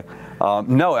at play.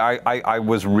 No, I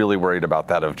was really worried about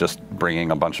that, of just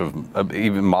bringing a bunch of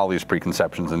even Molly's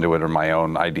preconceptions into it or my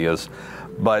own ideas.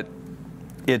 But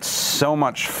it's so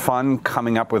much fun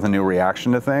coming up with a new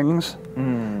reaction to things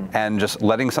and just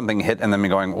letting something hit and then me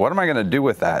going, what am I going to do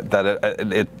with that? That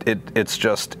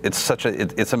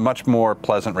it's a much more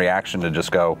pleasant reaction to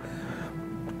just go,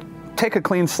 take a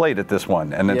clean slate at this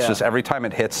one. And it's just every time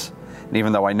it hits, and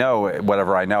even though I know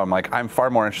whatever I know, I'm like, I'm far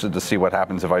more interested to see what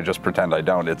happens if I just pretend I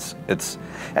don't.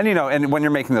 And you know, and when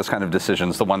you're making those kind of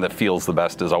decisions, the one that feels the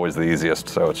best is always the easiest.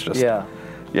 So it's just, no.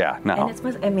 And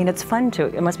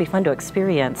it must be fun to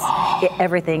experience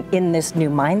everything in this new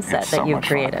mindset that you've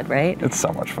created, right? It's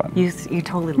so much fun. You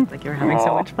totally look like you're having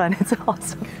so much fun. It's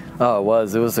awesome. Oh,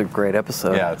 it was a great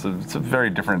episode. Yeah, it's a very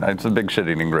different, it's a big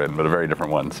shit-eating grin, but a very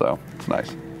different one, so it's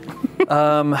nice.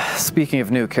 Speaking of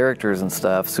new characters and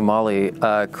stuff,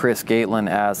 Sumalee, Chris Gaitlin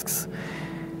asks,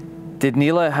 did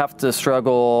Neela have to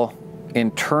struggle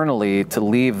internally to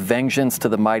leave vengeance to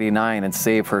the Mighty Nein and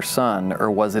save her son, or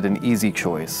was it an easy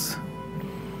choice?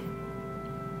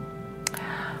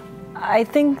 I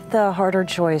think the harder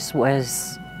choice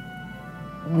was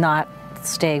not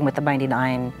staying with the Mighty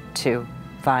Nein to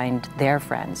find their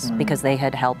friends, because they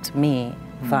had helped me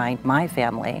find my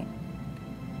family.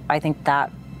 I think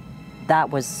that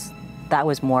was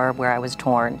more where I was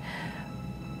torn.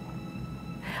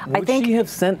 Would she have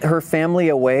sent her family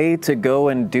away to go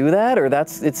and do that? Or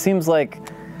it seems like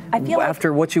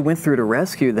after what you went through to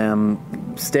rescue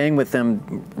them, staying with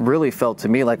them really felt to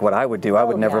me like what I would do. I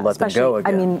would never let them go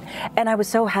again. I mean, and I was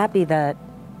so happy that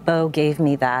Bo gave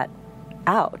me that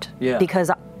out. Yeah.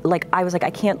 Because I was like, I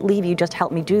can't leave you, just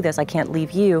help me do this. I can't leave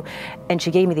you. And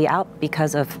she gave me the out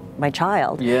because of my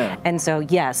child. Yeah. And so,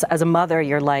 yes, as a mother,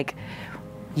 you're like,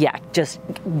 yeah, just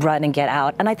run and get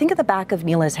out. And I think at the back of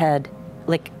Neela's head,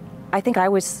 I think I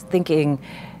was thinking,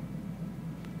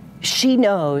 she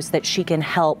knows that she can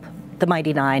help the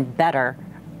Mighty Nein better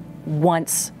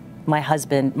once my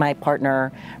husband, my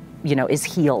partner, is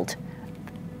healed.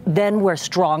 Then we're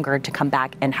stronger to come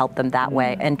back and help them that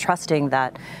way, and trusting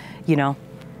that,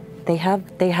 they have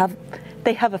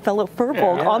a fellow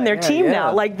furbolg on their team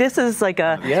now. Like, this is like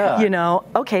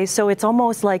okay, so it's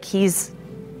almost like he's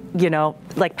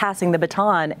passing the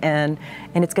baton, and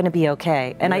it's going to be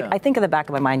okay. And I think in the back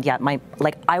of my mind,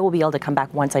 I will be able to come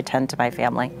back once I tend to my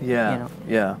family.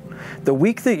 Yeah. The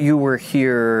week that you were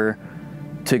here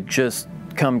to just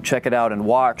come check it out and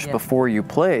watch before you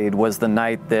played was the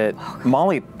night that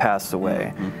Molly passed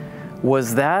away.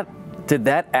 Did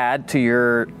that add to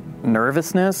your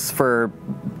nervousness for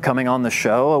coming on the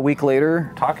show a week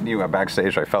later? Talking to you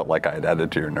backstage, I felt like I had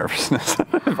added to your nervousness.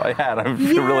 If I had, I would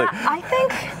really.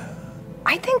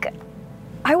 I think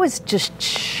I was just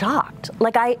shocked.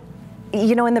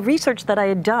 In the research that I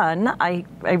had done, I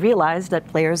realized that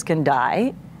players can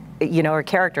die, or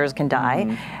characters can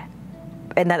die,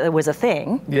 and that it was a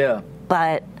thing. Yeah.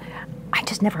 But I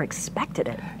just never expected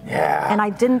it. Yeah. And I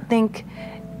didn't think,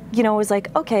 it was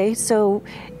like, okay, so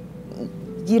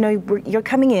you're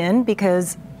coming in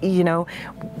because two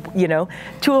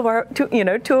of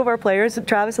our players,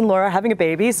 Travis and Laura, are having a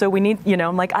baby, so we need,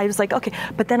 I was like, okay,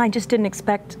 but then I just didn't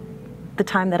expect the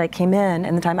time that I came in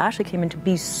and the time Ashley came in to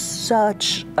be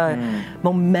such a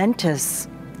momentous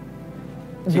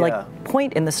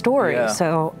point in the story. Yeah.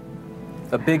 So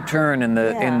a big turn in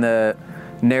the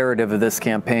narrative of this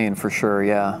campaign for sure.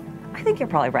 Yeah. I think you're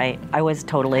probably right. I was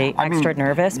totally extra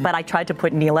nervous, but I tried to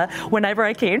put Neela whenever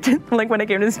I came to, when I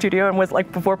came to the studio and was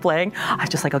like before playing, I was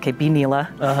just like, okay, be Neela,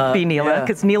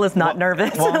 because Neela's not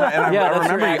nervous. Well, and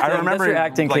I remember your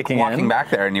acting like kicking walking in. back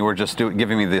there, and you were just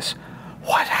giving me this.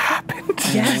 What happened?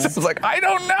 Yes. I was like, I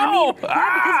don't know.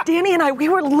 Because Danny and I, we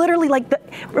were literally like,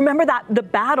 remember the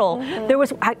battle? There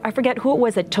was, I forget who it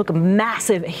was that took a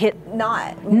massive hit.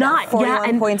 Not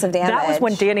 41 points of damage. That was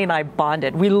when Danny and I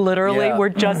bonded. We literally were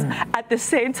just at the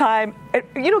same time,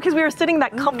 because we were sitting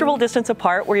that comfortable distance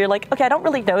apart where you're like, okay, I don't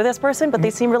really know this person, but they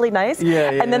seem really nice.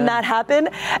 And then that happened,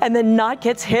 and then Not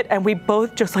gets hit, and we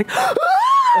both just like, dove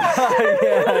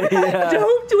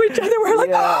to each other. We're like,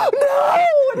 oh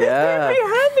no, this can't be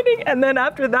happening. And then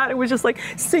after that, it was just like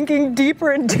sinking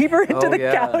deeper and deeper into the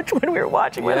couch when we were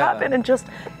watching what happened, and just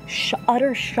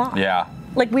utter shock. Yeah.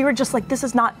 Like we were just like, this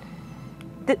is not,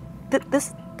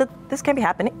 this can't be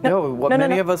happening.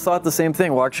 Many of us thought the same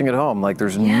thing watching at home. Like,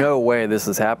 there's no way this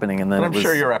is happening. And then I'm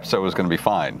sure your episode was going to be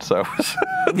fine. So.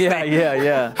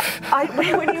 Yeah.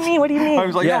 Wait, what do you mean? What do you mean? I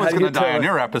was like, no one's going to die on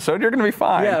your episode. You're going to be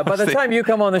fine. Yeah, by the time you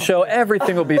come on the show,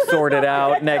 everything will be sorted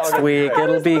out next week.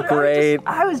 It'll be great.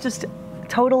 I was just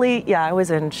totally, I was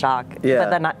in shock. Yeah.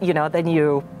 But then, then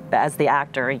you, as the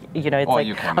actor, it's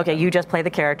like, okay, you just play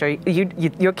the character.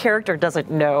 Your character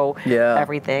doesn't know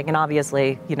everything. And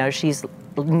obviously,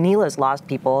 Neela's lost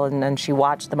people, and then she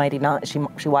watched the Mighty Nine.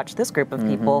 She watched this group of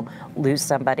people lose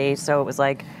somebody. So it was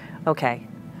like, okay,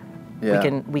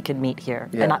 we can meet here.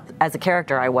 Yeah. And as a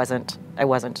character, I wasn't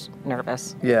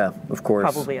nervous. Yeah, of course.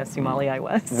 Probably as Sumalee, I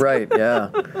was. Right.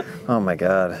 Yeah. Oh my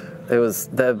God. It was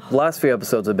the last few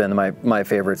episodes have been my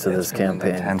favorites of this campaign.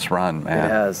 An intense run, man. It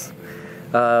has.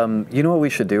 You know what we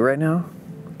should do right now?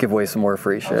 Give away some more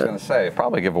free shit. I was going to say,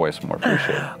 probably give away some more free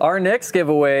shit. Our next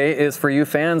giveaway is for you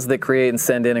fans that create and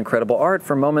send in incredible art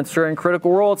for moments during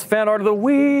Critical Role. It's Fan Art of the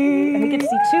Week. And we get to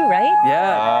see two, right?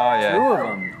 Yeah. Oh, yeah. 2 of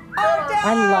them.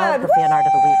 I love the Fan Art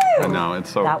of the Week. I know,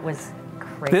 it's so... That was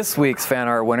great. This week's fan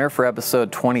art winner for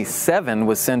episode 27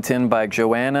 was sent in by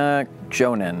Joanna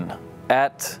Jonan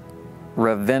at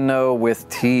Ravino with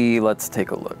T. Let's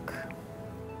take a look.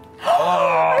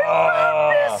 I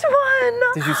love this one.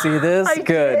 Did you see this? I Good.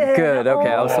 did.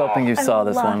 Okay, I was hoping you saw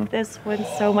this I one. love this one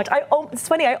so much. It's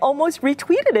funny, I almost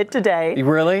retweeted it today. You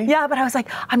really? Yeah, but I was like,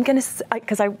 I'm going to,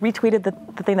 because I retweeted the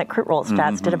thing that Crit Rolls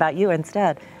Chats did about you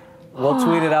instead. We'll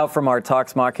tweet it out from our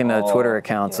Talks Machina Twitter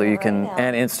account so you can,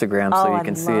 and Instagram so you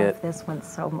can see it. I love this one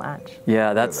so much.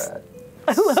 Yeah, that's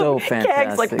so fantastic.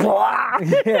 Keg's like, blah.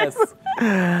 Yes.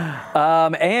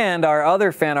 And our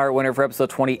other fan art winner for episode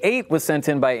 28 was sent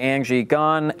in by Angie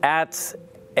Gon at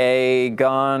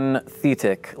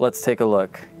Agonthetic. Let's take a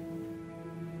look.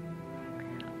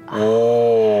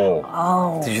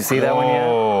 Oh. Did you see that one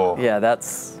yet? Yeah,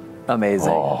 that's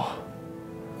amazing. Oh.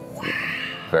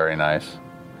 Very nice.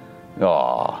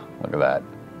 Oh, look at that.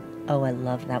 Oh, I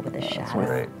love that with the shadow.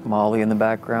 Great. Molly in the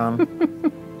background.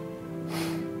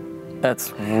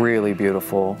 That's really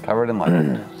beautiful. Covered in light.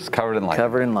 It's covered in light.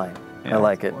 Covered in light. Yeah. I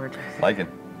like it. Like it.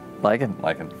 Like it.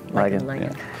 Like it. Like it. Like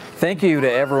it. Thank you to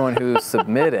everyone who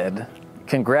submitted.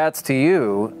 Congrats to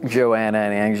you, Joanna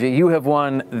and Angie. You have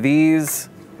won these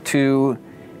 2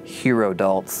 Hero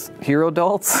Vaults. Hero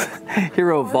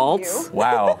Vaults?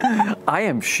 Wow. I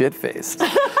am shit-faced.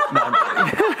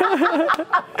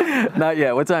 Not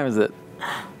yet. What time is it?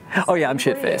 Oh yeah, I'm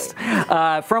shit-faced.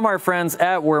 From our friends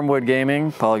at Wormwood Gaming,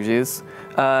 apologies.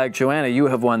 Joanna, you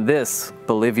have won this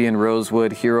Bolivian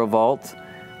Rosewood Hero Vault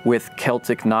with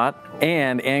Celtic Knot.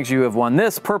 And Angie, you have won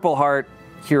this Purple Heart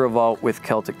Hero Vault with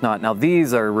Celtic Knot. Now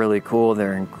these are really cool.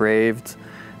 They're engraved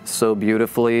so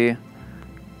beautifully.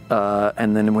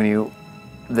 And then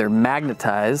they're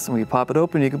magnetized. When you pop it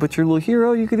open, you can put your little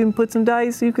hero. You could even put some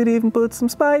dice. You could even put some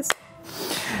spice.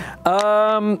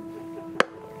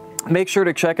 Make sure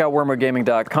to check out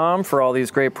wormwoodgaming.com for all these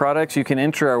great products. You can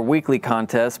enter our weekly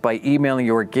contest by emailing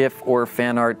your GIF or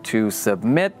fan art to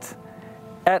submit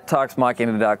at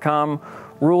talksmachina.com.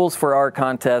 Rules for our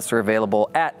contests are available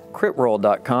at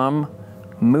critroll.com.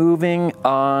 Moving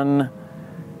on.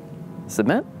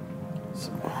 Submit?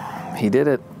 He did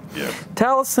it. Yep.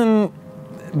 Taliesin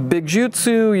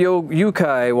Bigjutsu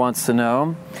Yukai wants to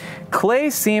know, Clay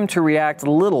seemed to react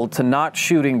little to not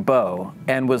shooting Bo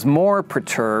and was more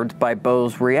perturbed by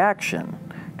Bo's reaction.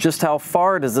 just how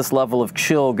far does this level of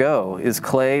chill go? Is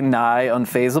Clay nigh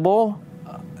unfazable?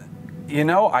 You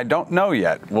know, I don't know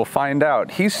yet. We'll find out.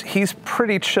 He's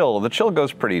pretty chill. The chill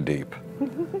goes pretty deep.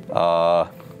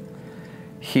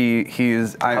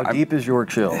 He's. How deep is your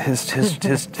chill? His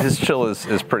chill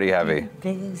is pretty heavy.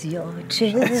 Is your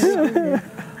chill?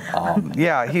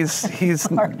 Yeah, he's.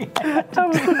 Sorry.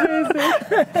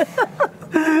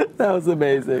 That was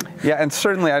amazing. Yeah, and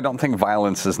certainly I don't think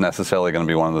violence is necessarily going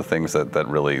to be one of the things that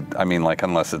really. I mean, like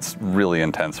unless it's really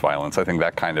intense violence. I think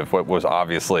that kind of what was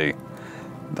obviously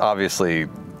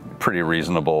pretty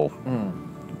reasonable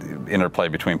interplay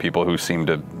between people who seem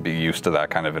to be used to that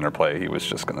kind of interplay. He was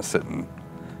just going to sit and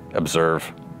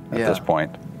observe at this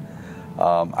point.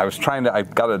 I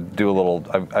got to do a little,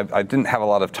 I didn't have a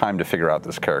lot of time to figure out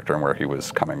this character and where he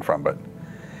was coming from, but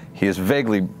he is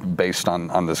vaguely based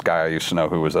on this guy I used to know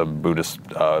who was a Buddhist,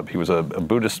 he was a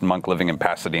Buddhist monk living in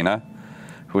Pasadena,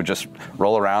 who would just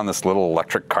roll around this little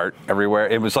electric cart everywhere.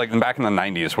 It was like back in the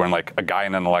 90s when like a guy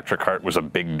in an electric cart was a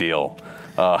big deal.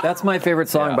 That's my favorite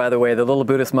song, by the way, The Little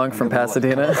Buddhist Monk from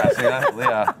Pasadena.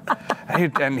 Yeah.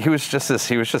 And he was just this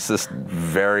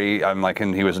very,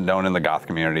 and he was known in the goth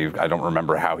community. I don't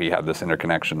remember how he had this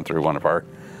interconnection through one of our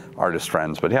artist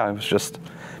friends, but yeah, it was just,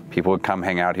 people would come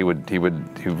hang out. He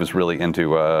was really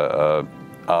into, what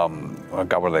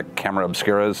are the camera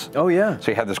obscuras? Oh yeah.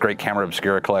 So he had this great camera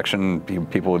obscura collection. He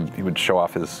would show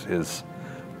off his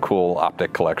cool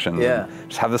optic collection. Yeah.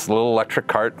 Just have this little electric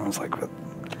cart. I was like, it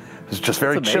was just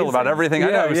very chill about everything. I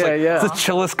know. It was yeah. It's the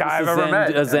chillest guy I've ever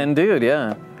met. A Zen dude,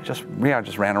 yeah. Just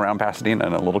ran around Pasadena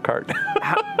in a little cart.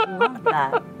 Love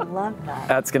that.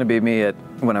 That's gonna be me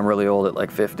when I'm really old at like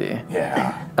 50.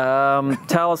 Yeah.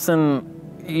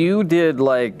 Taliesin, you did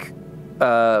like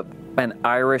an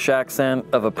Irish accent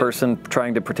of a person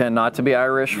trying to pretend not to be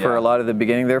Irish for a lot of the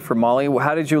beginning there for Molly.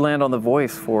 How did you land on the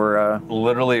voice for?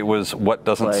 Literally, it was what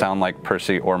doesn't sound like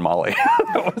Percy or Molly.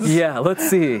 Yeah, let's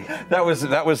see. That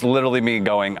was literally me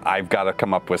going, I've got to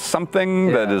come up with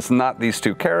something that is not these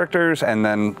two characters. And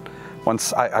then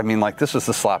once I mean, like this was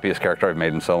the sloppiest character I've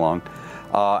made in so long.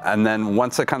 And then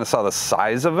once I kind of saw the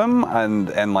size of him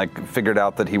and like figured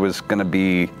out that he was going to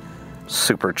be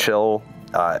super chill.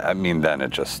 I mean, then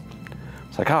it just.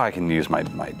 It's like, I can use my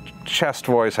chest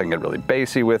voice. I can get really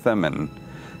bassy with them and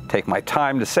take my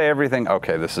time to say everything.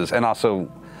 Okay, and also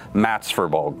Matt's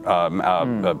furball,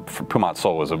 Pumat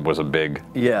Soul was a big.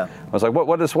 Yeah. I was like,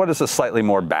 what does a slightly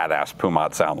more badass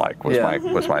Pumat sound like?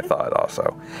 Was my thought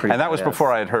also. Pretty and that was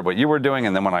before I had heard what you were doing,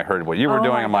 and then when I heard what you were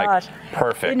doing, I'm like,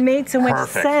 perfect. It made so much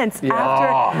sense.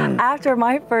 Yeah. After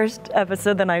my first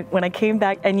episode, then when I came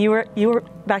back and you were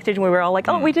backstage and we were all like,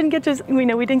 we didn't get to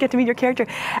meet your character,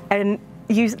 and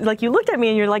you looked at me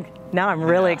and you're like, now I'm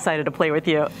really excited to play with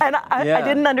you. And I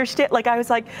didn't understand. Like I was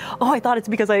like, I thought it's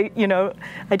because I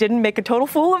didn't make a total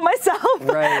fool of myself.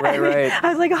 Right. I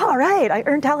was like, all right, I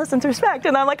earned Taliesin's respect.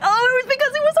 And I'm like, it was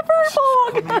because he was a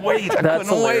furball. That's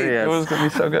hilarious. It was going to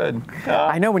be so good.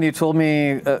 I know when you told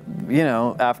me,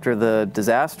 after the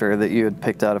disaster that you had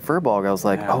picked out a furball, I was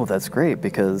like, that's great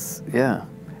because,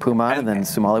 Pumat and then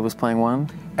Sumalee was playing one.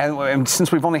 And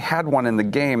since we've only had one in the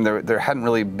game, there hadn't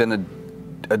really been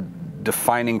a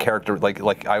defining character.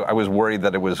 Like I was worried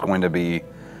that it was going to be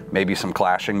maybe some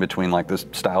clashing between like the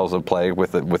styles of play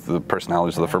with the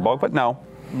personalities of the furball, but no,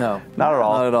 not at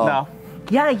all. Not at all. No.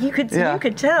 Yeah, you could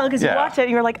tell because you watched it and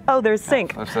you were like, there's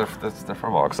sync. That's the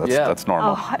furball. That's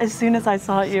normal. As soon as I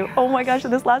saw you, oh my gosh,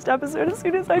 in this last episode, as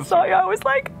soon as I saw you, I was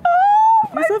like,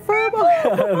 he's a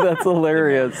furball. That's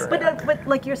hilarious. But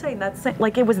like you're saying, that's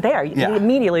like it was there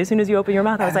immediately. As soon as you open your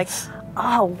mouth, I was like,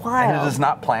 wow. And it is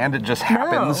not planned. It just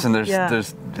happens, and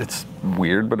there's it's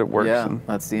weird, but it works. Yeah,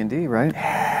 that's D&D, right?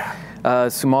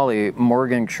 Sumalee,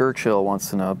 Morgan Churchill wants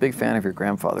to know. Big fan of your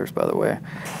grandfather's, by the way.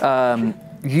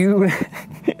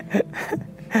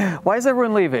 Why is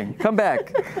everyone leaving? Come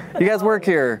back. You guys work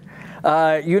here.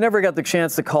 You never got the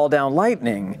chance to call down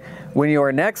lightning. When you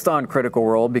are next on Critical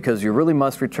Role, because you really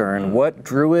must return, what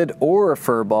druid or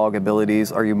furball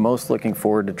abilities are you most looking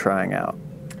forward to trying out?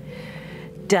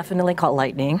 Definitely call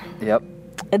lightning. Yep.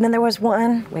 And then there was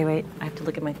one. Wait, I have to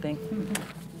look at my thing.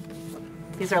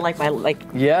 These are like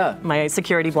my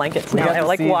security blankets now. I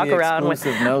walk around with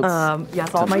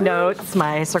notes. All my notes,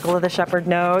 my Circle of the Shepherd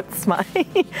notes, my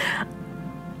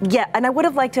and I would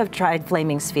have liked to have tried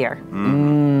Flaming Sphere.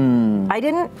 I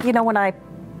didn't,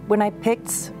 when I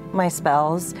picked my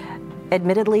spells,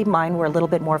 admittedly mine were a little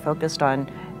bit more focused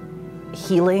on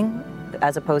healing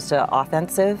as opposed to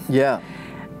offensive. Yeah.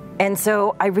 And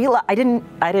so I realized I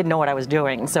didn't know what I was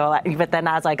doing. But then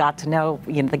as I got to know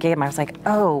the game, I was like,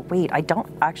 oh wait, I don't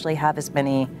actually have as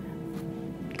many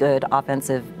good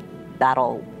offensive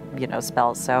battle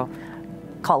spells. So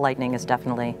Call Lightning is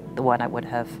definitely the one I would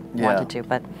have wanted to.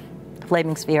 But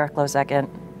Flaming Sphere, close second.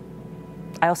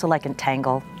 I also like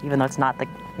Entangle, even though it's not the,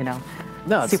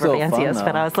 No, it's super still fanciest. fun,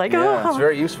 But though. I was like, Yeah, It's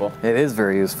very useful. It is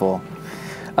very useful.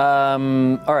 All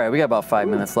right, we got about 5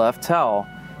 minutes left. Tal,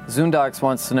 Zoondox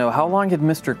wants to know, how long had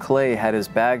Mr. Clay had his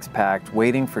bags packed,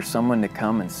 waiting for someone to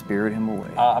come and spirit him away?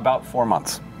 About 4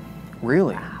 months,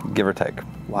 Really? give or take.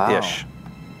 Wow. Ish.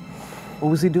 What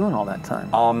was he doing all that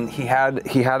time? He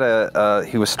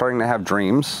was starting to have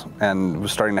dreams and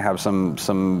was starting to have some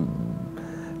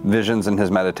visions in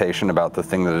his meditation about the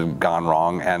thing that had gone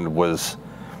wrong, and was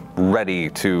ready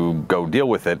to go deal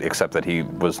with it, except that he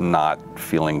was not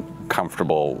feeling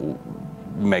comfortable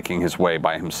making his way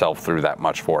by himself through that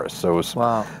much forest. So it was,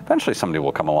 eventually somebody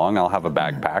will come along, I'll have a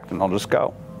bag packed, and I'll just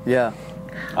go. Yeah.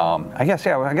 I guess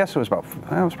it was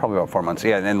probably about 4 months.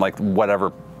 Yeah, and like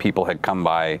whatever people had come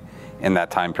by in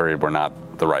that time period were not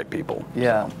the right people.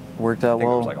 Yeah, worked out I think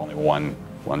well. there was like only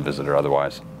one visitor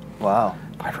otherwise. Wow.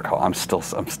 I recall. I'm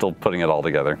still putting it all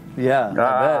together. Yeah,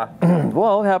 I bet.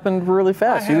 Well, it happened really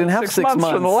fast. You didn't have 6 months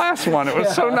from the last one. It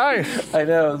was so nice. I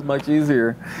know, it was much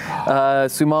easier.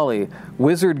 Sumalee,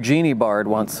 Wizard Genie Bard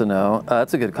wants to know,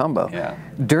 that's a good combo. Yeah.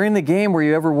 During the game, were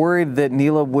you ever worried that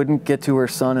Neela wouldn't get to her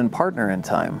son and partner in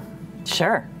time?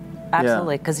 Sure,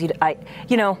 absolutely. Because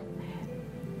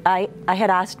I had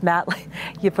asked Matt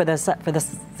for the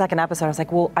second episode. I was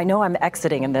like, well, I know I'm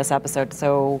exiting in this episode,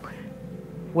 so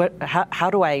what? How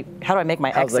do I make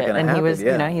my How's that exit? gonna And he happen? was,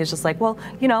 he was just like, well,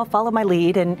 follow my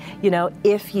lead, and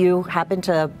if you happen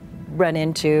to run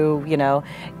into,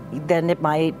 then it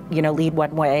might, lead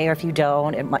one way, or if you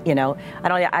don't, it might,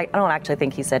 I don't actually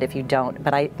think he said if you don't,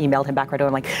 but I emailed him back right away.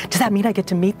 I'm like, does that mean I get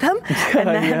to meet them? And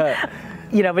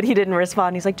then, but he didn't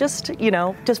respond. He's like, just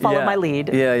follow my lead.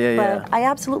 But I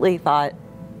absolutely thought,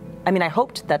 I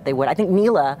hoped that they would. I think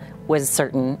Neela was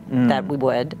certain that we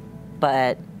would,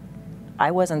 but I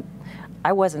wasn't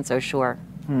so sure.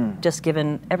 Just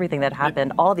given everything that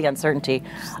happened, all the uncertainty.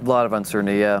 A lot of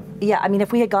uncertainty, yeah. Yeah,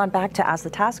 if we had gone back to ask the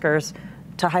taskers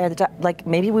to hire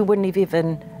maybe we wouldn't have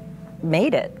even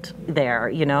made it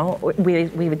there,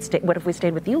 We would stay. What if we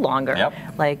stayed with you longer? Yep.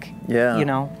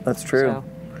 That's true.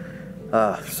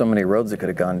 So many roads that could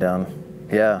have gone down.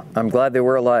 Yeah, I'm glad they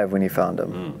were alive when you found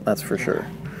them. That's for sure.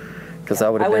 Because I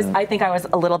would have been. I think I was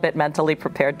a little bit mentally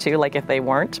prepared too, if they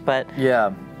weren't, but.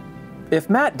 Yeah. If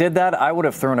Matt did that, I would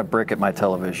have thrown a brick at my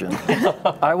television.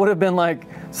 I would have been like,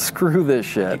 screw this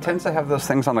shit. He tends to have those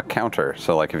things on the counter,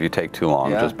 so if you take too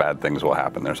long, just bad things will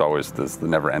happen. There's always the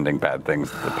never-ending bad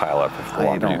things that pile up if the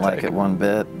longer I don't you like take. it one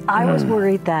bit. I was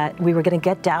worried that we were going to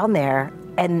get down there,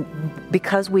 and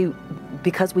because we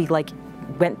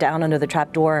went down under the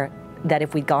trap door, that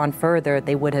if we'd gone further,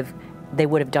 they would have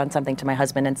done something to my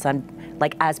husband and son,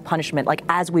 as punishment,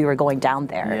 as we were going down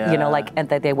there, and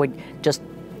that they would just,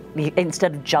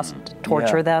 instead of just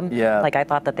torture them, I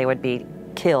thought that they would be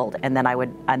killed, and then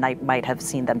I might have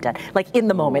seen them dead. In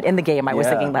the moment, in the game, I was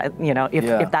thinking that,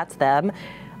 if that's them,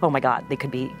 oh my God, they could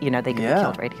be, be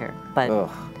killed right here. But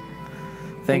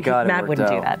thank God Matt it worked wouldn't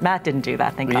out. do that. Matt didn't do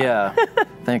that, thank God. Yeah,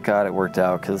 thank God it worked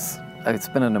out, because it's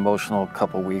been an emotional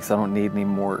couple weeks. I don't need any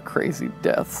more crazy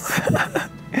deaths.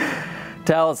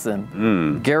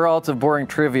 Taliesin, Geralt of Boring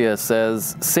Trivia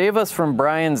says, save us from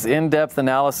Brian's in-depth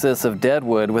analysis of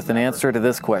Deadwood with an answer to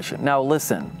this question. Now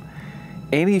listen,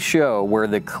 any show where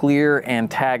the clear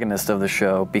antagonist of the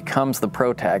show becomes the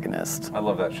protagonist. I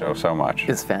love that show so much.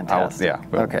 It's fantastic.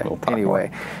 We'll okay, talk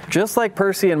anyway. Just like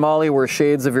Percy and Molly were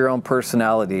shades of your own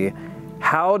personality,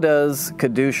 how does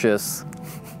Caduceus,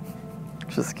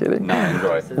 just kidding,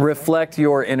 reflect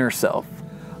your inner self?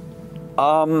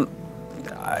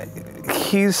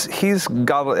 He's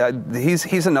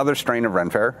another strain of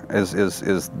Renfair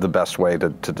is the best way to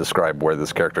describe where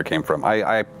this character came from.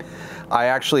 I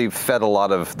actually fed a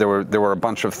lot of there were a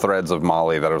bunch of threads of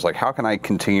Molly that I was like, how can I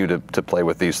continue to play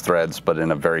with these threads but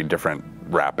in a very different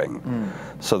wrapping?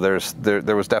 So there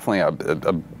was definitely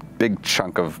a big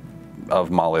chunk of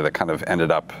Molly that kind of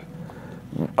ended up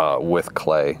with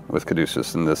Clay, with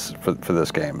Caduceus in this for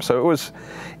this game. So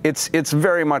it's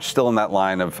very much still in that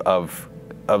line of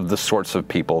the sorts of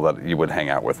people that you would hang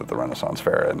out with at the Renaissance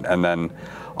Fair, and then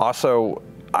also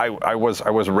I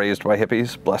was raised by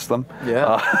hippies, bless them.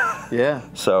 Yeah.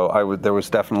 So there was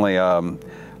definitely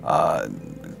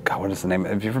God, what is the name?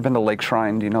 Have you ever been to Lake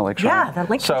Shrine? Do you know Lake Shrine? Yeah,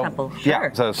 the Lake Shrine Temple. Sure.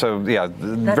 Yeah. So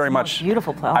That's very the much most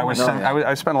beautiful place.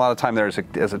 I spent a lot of time there as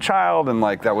a child, and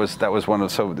that was one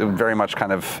of very much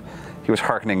kind of. He was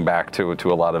hearkening back to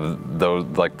a lot of those,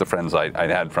 the friends I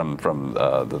had from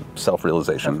the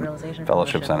Self-Realization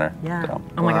Fellowship Center. Yeah. So.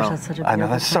 Oh my gosh, that's such a beautiful I know,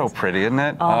 that's so place. pretty, isn't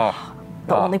it? Oh,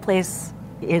 the only place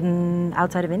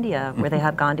outside of India where they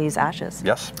have Gandhi's ashes.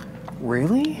 Yes.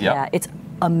 Really? Yeah, it's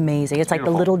amazing. It's like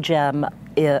the little gem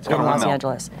in Los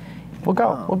Angeles. We'll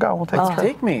go. We'll take you.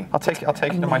 Take me. I'll take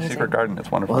you to my secret garden.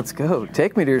 It's wonderful. Let's go.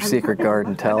 Take me to your secret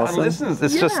garden, Taliesin.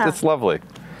 Listen, it's lovely.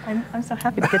 I'm so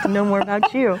happy to get to know more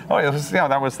about you. Oh, it was,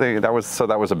 that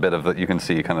was a bit of the, you can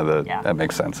see kind of that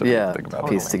makes sense. If you think about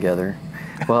piece together.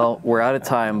 Well, we're out of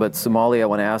time, but Sumalee, I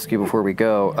want to ask you before we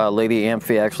go. Lady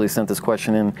Amphi actually sent this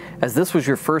question in. As this was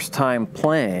your first time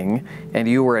playing and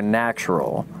you were a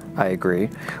natural, I agree,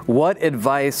 what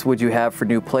advice would you have for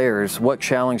new players? What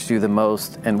challenged you the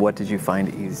most and what did you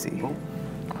find easy?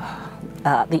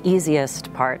 The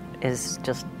easiest part is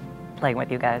just playing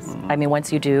with you guys. I mean,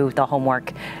 once you do the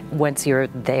homework, once you're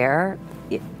there,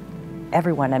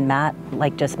 everyone, and Matt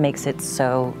just makes it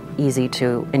so easy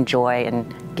to enjoy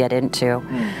and get into.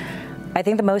 I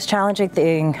think the most challenging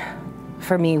thing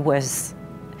for me was,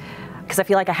 because I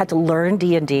feel like I had to learn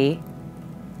D&D,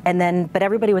 but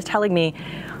everybody was telling me,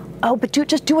 oh, but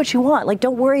just do what you want. Like,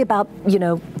 don't worry about,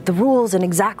 the rules and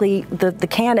exactly the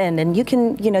canon, and you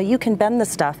can bend the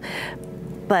stuff.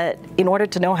 But in order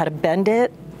to know how to bend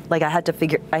it, I had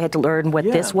to learn what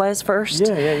this was first.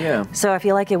 Yeah. So I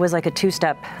feel like it was like a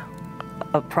two-step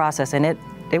process, and it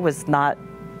was not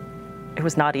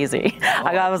easy.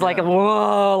 I was like,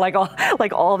 whoa,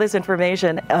 all this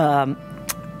information.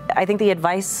 I think the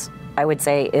advice I would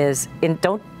say is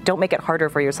don't make it harder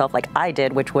for yourself like I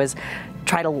did, which was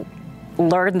try to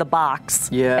learn the box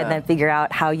and then figure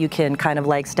out how you can kind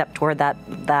of step toward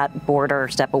that border,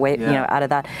 step away, out of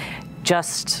that.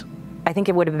 I think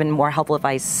it would have been more helpful if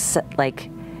I just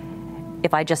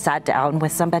sat down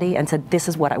with somebody and said, this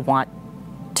is what I want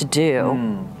to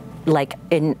do,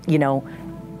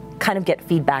 kind of get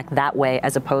feedback that way,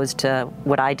 as opposed to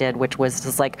what I did, which was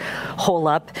just hole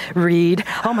up, read.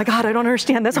 Oh my God, I don't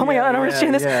understand this. Oh my God, I don't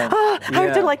understand this. I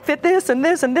have to fit this and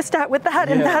this stat with that,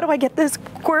 and how do I get this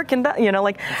quirk and that?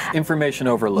 Information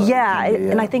overload.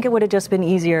 And I think it would have just been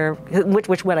easier,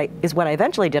 which what I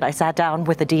eventually did. I sat down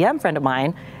with a DM friend of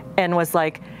mine and was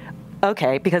like,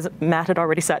 okay, because Matt had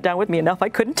already sat down with me enough, I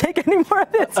couldn't take any more of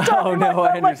this stuff. Oh no,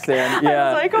 I understand.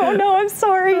 I was like, oh no, I'm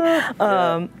sorry.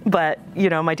 But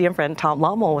my DM friend Tom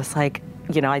Lommel was like,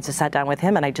 I just sat down with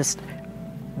him and I just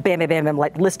bam,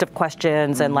 list of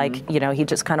questions, and he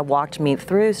just kind of walked me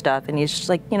through stuff, and he's just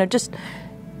like,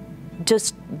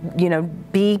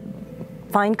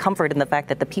 find comfort in the fact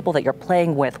that the people that you're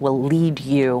playing with will lead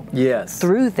you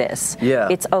through this. Yeah.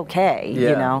 It's okay,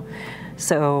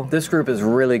 So this group is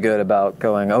really good about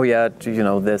going, oh yeah,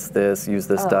 this, use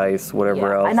this dice,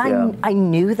 whatever else. And I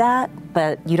knew that,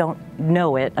 but you don't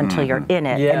know it until you're in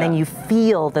it, and then you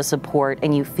feel the support,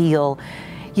 and you feel,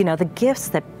 the gifts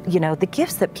that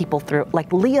people threw. Like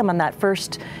Liam on that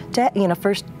first day,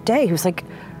 he was like,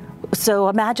 so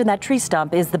imagine that tree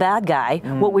stump is the bad guy.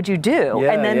 What would you do?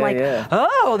 And then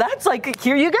oh, that's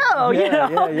here you go.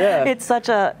 It's such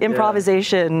a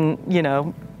improvisation,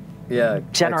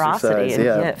 generosity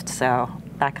and gift. So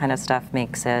that kind of stuff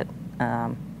makes it,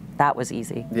 that was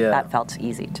easy. That felt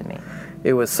easy to me.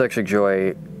 It was such a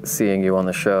joy seeing you on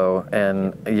the show,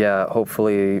 and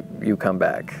hopefully you come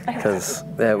back, because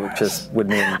that would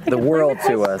mean the world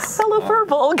to us. Fellow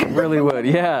Furbolg. Really would,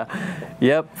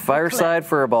 Yep, Fireside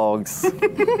Furbolgs.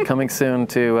 Coming soon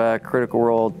to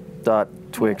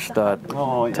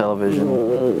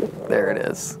criticalrole.twitch.television. There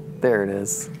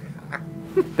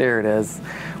it is.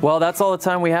 Well, that's all the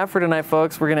time we have for tonight,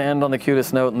 folks. We're going to end on the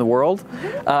cutest note in the world.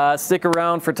 Stick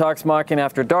around for Talks Machina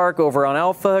After Dark over on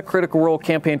Alpha. Critical Role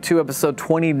Campaign 2, Episode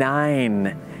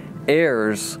 29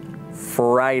 airs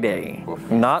Friday.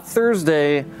 Not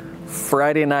Thursday,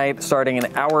 Friday night, starting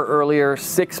an hour earlier,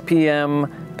 6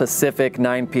 p.m. Pacific,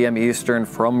 9 p.m. Eastern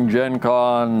from Gen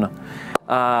Con.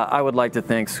 I would like to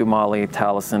thank Sumalee,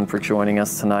 Taliesin for joining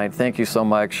us tonight. Thank you so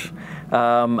much.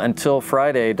 Until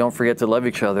Friday, don't forget to love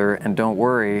each other, and don't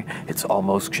worry, it's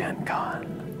almost Gen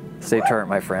Con. Stay tuned,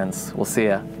 my friends. We'll see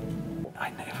ya.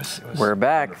 We're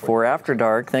back for After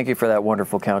Dark. Thank you for that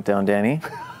wonderful countdown, Danny.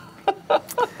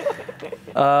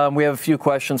 We have a few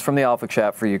questions from the Alpha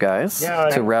chat for you guys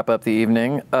to wrap up the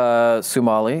evening.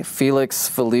 Sumalee, Felix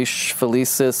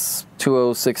Felicis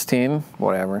 2016,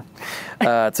 whatever.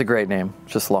 It's a great name,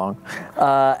 just long.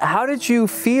 How did you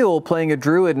feel playing a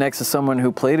druid next to someone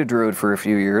who played a druid for a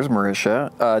few years,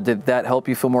 Marisha? Did that help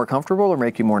you feel more comfortable or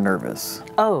make you more nervous?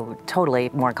 Oh, totally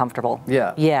more comfortable.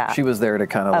 Yeah. She was there to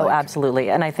kind of Oh,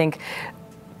 absolutely. And I think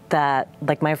that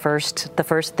the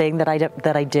first thing that I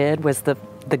did was the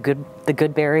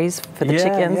good berries for the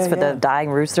chickens, for the dying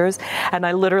roosters, and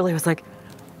I literally was like,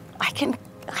 I can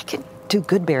do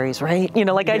good berries, right?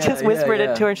 I just whispered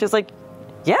it to her, and she's like,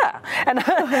 Yeah, and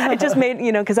it just made,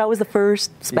 because that was the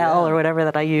first spell or whatever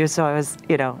that I used, so I was,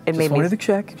 it made me... Just wanted to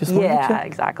check. Yeah,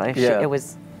 exactly. Yeah. It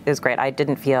was great. I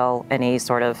didn't feel any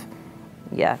sort of,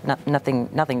 nothing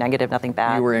negative, nothing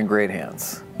bad. You were in great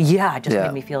hands. Yeah, it just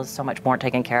made me feel so much more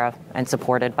taken care of and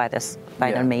supported by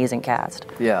an amazing cast.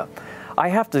 Yeah. I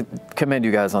have to commend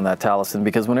you guys on that, Taliesin,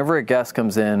 because whenever a guest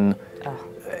comes in,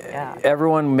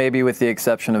 everyone, maybe with the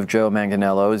exception of Joe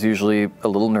Manganiello, is usually a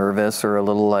little nervous or a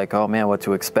little like, oh man, what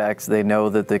to expect. They know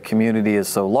that the community is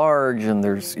so large and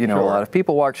there's, a lot of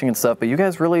people watching and stuff, but you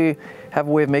guys really have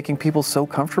a way of making people so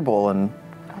comfortable and...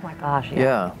 Oh my gosh,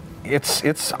 yeah.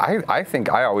 I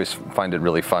think I always find it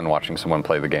really fun watching someone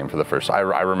play the game for the first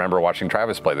time. I remember watching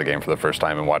Travis play the game for the first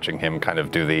time and watching him kind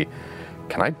of do the,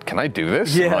 can I do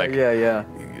this? Yeah.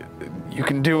 You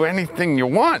can do anything you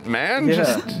want, man.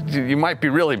 Yeah. You might be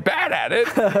really bad at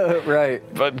it. Right.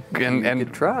 But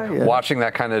and try, watching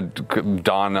that kind of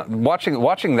dawn,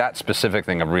 watching that specific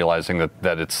thing of realizing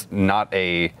that it's not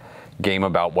a game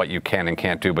about what you can and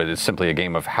can't do, but it's simply a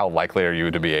game of how likely are you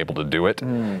to be able to do it.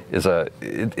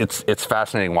 It's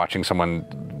fascinating watching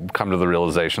someone come to the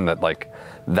realization that like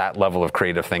that level of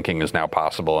creative thinking is now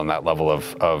possible and that level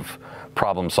of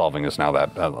problem solving is now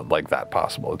that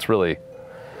possible. It's really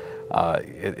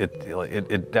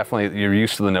it definitely, you're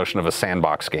used to the notion of a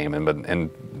sandbox game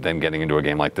and then getting into a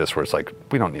game like this where it's like,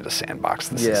 we don't need a sandbox.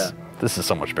 This is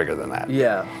so much bigger than that.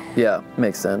 Yeah,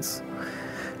 makes sense.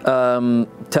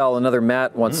 Another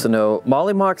Matt wants to know,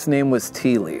 Mollymock's name was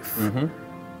Tea Leaf.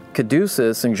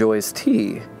 Caduceus enjoys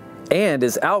tea, and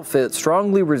his outfit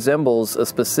strongly resembles a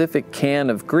specific can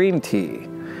of green tea.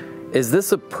 Is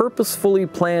this a purposefully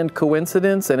planned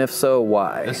coincidence, and if so,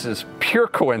 why? This is pure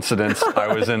coincidence. I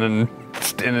was in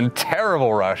a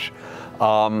terrible rush.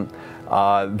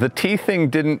 The tea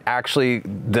thing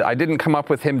I didn't come up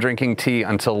with him drinking tea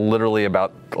until literally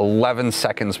about 11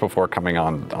 seconds before coming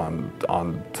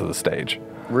on to the stage.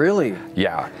 Really?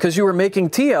 Yeah. Because you were making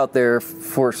tea out there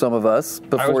for some of us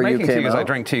before you came out. I was making tea because I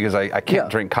drink tea because I can't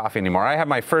drink coffee anymore. I had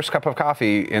my first cup of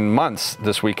coffee in months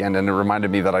this weekend, and it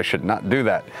reminded me that I should not do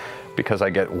that because I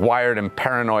get wired and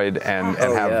paranoid and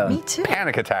have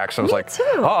panic attacks. I was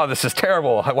oh, this is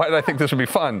terrible. Why did I think this would be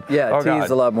fun? Yeah, tea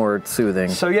is a lot more soothing.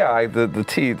 So yeah, the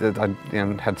tea, I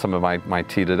had some of my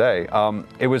tea today.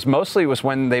 It was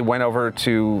when they went over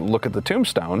to look at the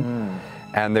tombstone.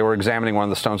 And they were examining one of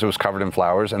the stones that was covered in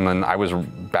flowers, and then I was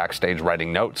backstage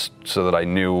writing notes so that I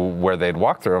knew where they'd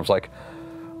walk through. I was like,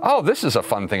 oh, this is a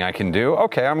fun thing I can do.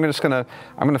 Okay, I'm gonna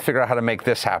figure out how to make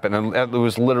this happen. And it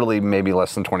was literally maybe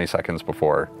less than 20 seconds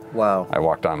before I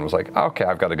walked on and was like, okay,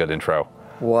 I've got a good intro.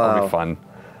 Wow. It'll be fun.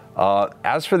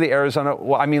 As for the Arizona,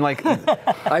 well, I mean, like,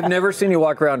 I've never seen you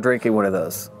walk around drinking one of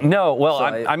those. No, well, so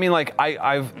I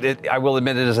will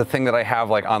admit it is a thing that I have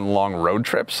like on long road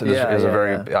trips. I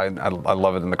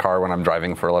love it in the car when I'm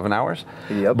driving for 11 hours.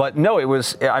 Yep. But no, it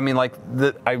was. I mean, like,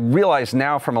 I realize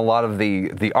now from a lot of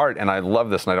the art, and I love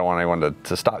this, and I don't want anyone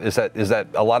to stop. Is that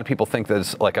a lot of people think that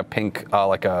it's like a pink,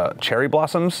 like a cherry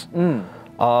blossoms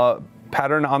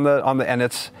pattern on the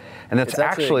and it's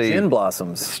actually gin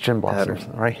blossoms. It's gin blossoms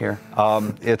right here.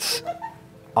 It's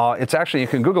actually, you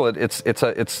can Google it. It's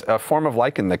a form of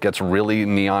lichen that gets really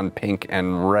neon pink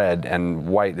and red and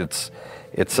white. It's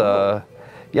lichen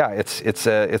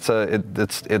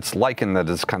that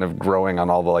is kind of growing on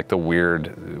all the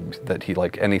weird that he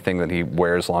anything that he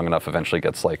wears long enough eventually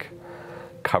gets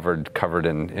covered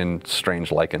in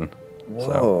strange lichen.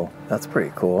 Whoa, that's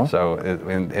pretty cool. So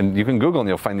and you can Google and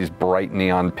you'll find these bright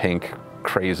neon pink,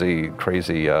 crazy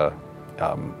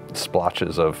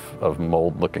splotches of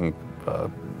mold-looking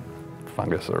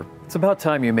fungus. Or it's about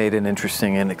time you made an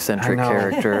interesting and eccentric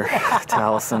character,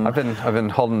 Taliesin. I've been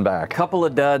holding back. Couple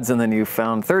of duds, and then you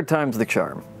found third time's the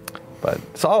charm. But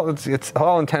it's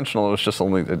all intentional. It was just it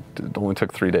only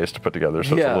took 3 days to put together,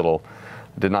 so it's a little.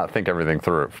 Did not think everything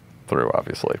through,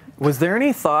 obviously. Was there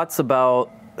any thoughts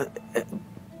about,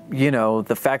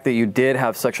 the fact that you did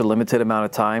have such a limited amount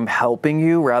of time helping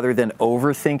you rather than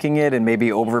overthinking it and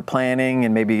maybe over planning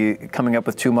and maybe coming up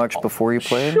with too much before you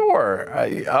played? Sure. I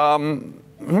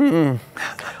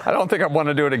don't think I want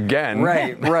to do it again.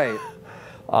 Right.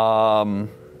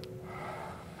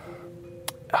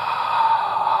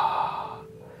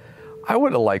 I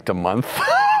would have liked a month.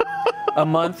 A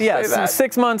month, yeah.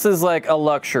 6 months is like a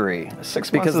luxury.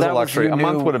 6 months is a luxury. A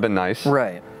month would have been nice.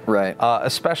 Right.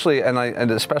 Especially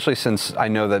since I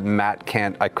know that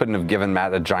I couldn't have given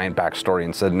Matt a giant backstory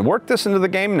and said, work this into the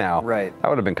game now. Right. That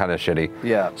would have been kind of shitty.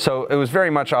 Yeah. So it was very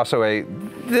much also if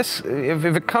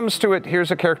it comes to it,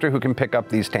 here's a character who can pick up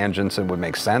these tangents and would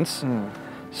make sense.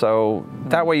 So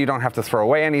that way you don't have to throw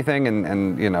away anything,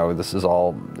 and you know, it's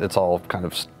all kind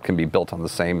of can be built on the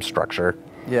same structure.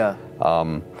 Yeah.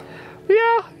 That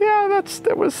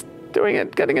was doing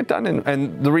it, getting it done,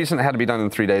 and the reason it had to be done in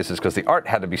 3 days is because the art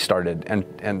had to be started,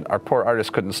 and our poor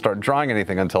artist couldn't start drawing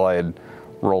anything until I had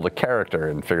rolled a character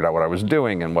and figured out what I was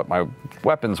doing and what my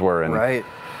weapons were, and right.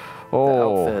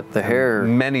 Oh, the outfit, the hair.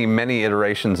 Many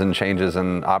iterations and changes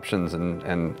and options,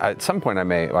 and at some point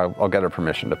I'll get her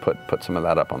permission to put some of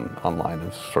that up online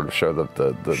and sort of show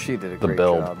the She did a the great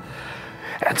build. job.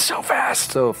 And so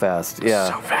fast.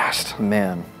 Yeah. So fast.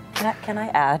 Man. Can I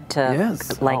add to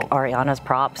Ariana's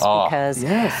props? Oh. Because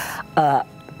Yes.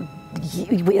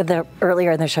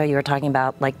 earlier in the show you were talking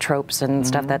about like tropes and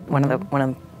stuff that one of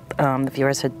the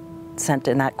viewers had sent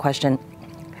in that question.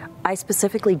 I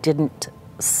specifically didn't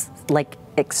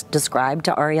describe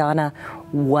to Ariana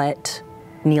what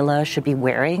Neela should be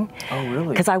wearing. Oh, really?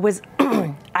 Because I was,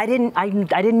 I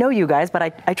didn't know you guys, but I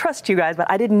trust you guys, but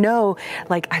I didn't know,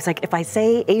 I was like, if I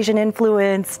say Asian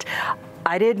influenced,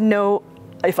 I didn't know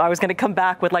if I was going to come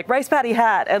back with rice patty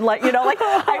hat and I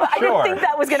didn't think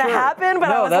that was going to happen, but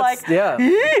I was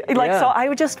so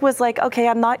I just was like, okay,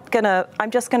 I'm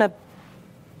just going to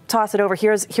toss it over.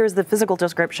 Here's the physical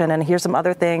description, and here's some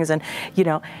other things, and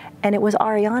and it was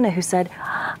Ariana who said,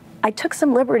 I took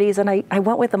some liberties and I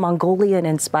went with the Mongolian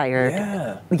inspired,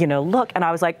 look, and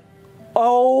I was like,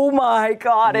 oh my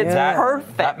God, it's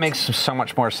perfect. That makes so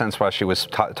much more sense why she was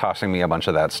tossing me a bunch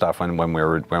of that stuff when we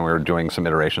were doing some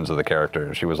iterations of the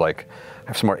character. She was like, I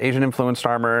have some more Asian influenced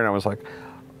armor, and I was like,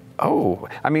 oh,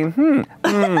 I mean,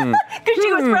 Because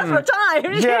she was pressed for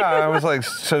time. Yeah, I was like,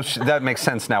 that makes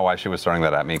sense now why she was throwing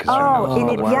that at me.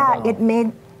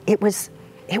 It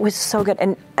was so good,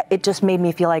 and it just made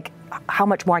me feel like how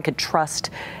much more I could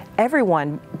trust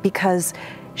everyone because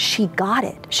she got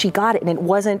it, and it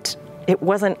wasn't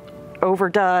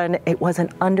overdone, it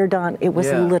wasn't underdone, it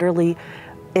was literally,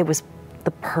 it was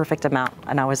the perfect amount,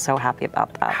 and I was so happy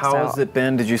about that. How has it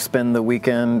been? Did you spend the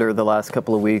weekend or the last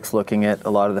couple of weeks looking at a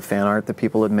lot of the fan art that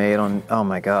people had made on? Oh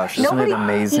my gosh, isn't it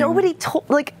amazing? Nobody told.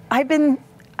 I've been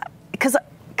because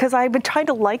I've been trying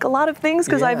to like a lot of things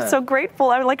because I'm so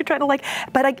grateful. I'm trying to like,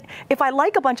 but if I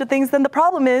like a bunch of things, then the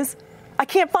problem is I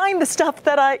can't find the stuff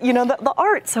that the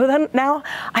art. So then now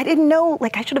I didn't know.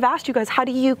 I should have asked you guys, how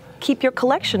do you keep your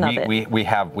collection of it? We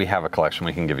have a collection.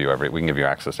 We can give you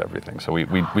access to everything. So we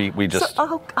just.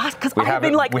 Oh gosh, because I've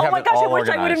been oh my gosh, I wish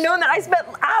I would have known that. I spent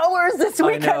hours this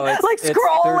weekend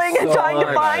scrolling and trying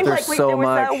to find there was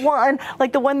that one,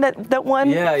 the one that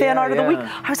won fan art of the week.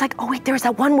 I was like, oh wait, there was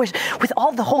that one with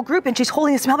all the whole group and she's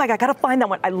holding a smell bag. I gotta find that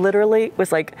one. I literally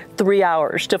was 3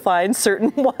 hours to find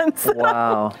certain ones.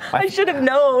 Wow. I should have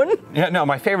known. Yeah, no,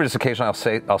 my favorite is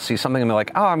occasionally I'll see something and be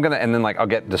like, oh, I'm gonna, and then I'll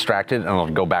get distracted and I'll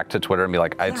go back to Twitter and be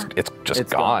like, it's just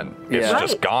gone. It's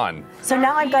just gone. So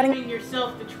now I'm getting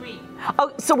yourself the tweet.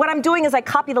 Oh, so what I'm doing is I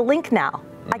copy the link now.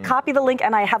 I copy the link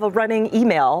and I have a running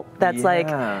email that's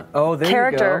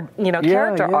character,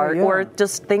 character art, or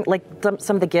just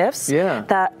some of the gifts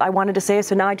that I wanted to save.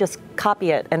 So now I just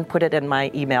copy it and put it in my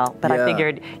email. But I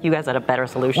figured you guys had a better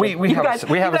solution. We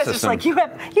have a system.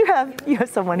 You have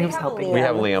someone who's helping. We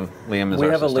have Liam. Liam is we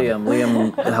our have system. a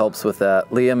Liam. Liam helps with that.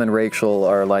 Liam and Rachel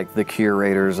are the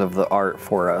curators of the art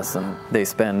for us, and they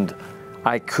spend.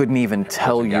 I couldn't even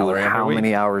tell you how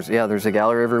many hours. Yeah, there's a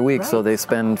gallery every week, so they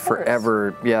spend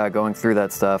forever, going through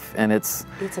that stuff, and it's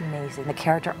amazing. The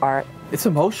character art. It's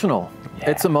emotional. Yeah.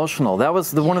 It's emotional. That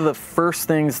was one of the first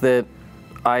things that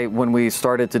when we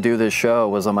started to do this show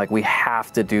was I'm like, we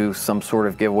have to do some sort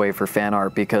of giveaway for fan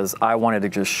art because I wanted to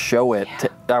just show it.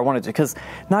 Because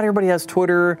not everybody has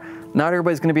Twitter. Not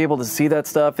everybody's going to be able to see that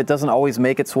stuff. It doesn't always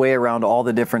make its way around all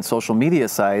the different social media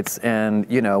sites. And,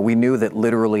 we knew that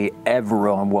literally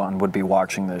everyone would be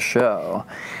watching this show.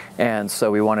 And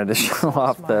so we wanted to show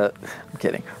off I'm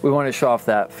kidding. We wanted to show off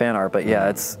that fan art. But yeah,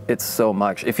 it's so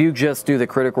much. If you just do the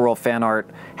Critical Role fan art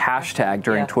hashtag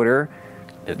during Twitter,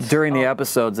 during the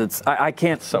episodes, I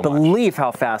can't believe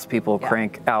how fast people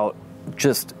crank out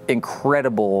just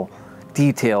incredible,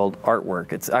 detailed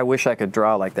artwork. I wish I could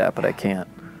draw like that, but I can't.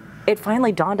 It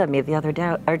finally dawned on me the other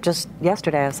day, or just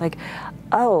yesterday. I was like,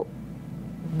 oh,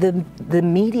 the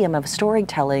medium of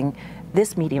storytelling,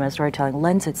 this medium of storytelling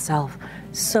lends itself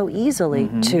so easily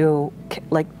to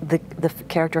the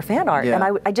character fan art. And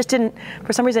I just didn't,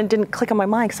 for some reason, it didn't click on my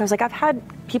mind because I was like, I've had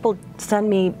people send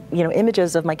me,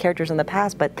 images of my characters in the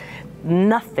past, but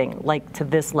nothing to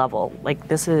this level.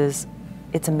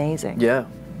 It's amazing. Yeah.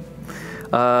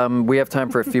 We have time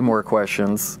for a few more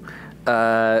questions.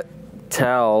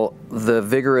 Tal, the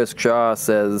Vigorous Jaw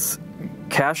says,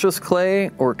 Cassius Clay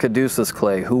or Caduceus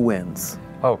Clay, who wins?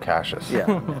 Oh, Cassius. Yeah.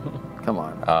 Come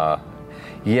on.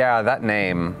 Yeah, that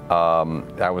name,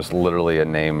 that was literally a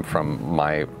name from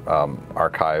my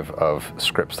archive of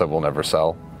scripts that will never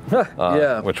sell.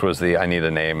 Yeah. Which was I need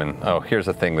a name, and here's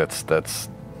a thing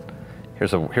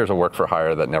here's a work for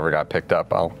hire that never got picked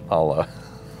up. I'll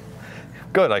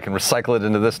good, I can recycle it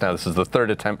into this now. This is the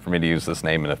third attempt for me to use this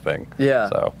name in a thing. Yeah.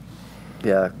 So.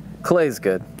 Yeah. Clay's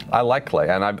good. I like Clay,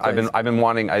 and I've been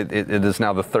wanting. It is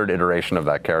now the third iteration of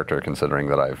that character, considering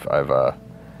that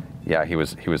he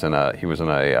was in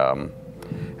a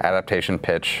adaptation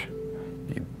pitch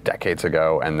decades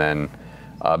ago, and then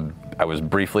I was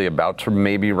briefly about to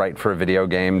maybe write for a video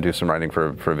game, do some writing for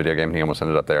a video game. He almost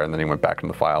ended up there, and then he went back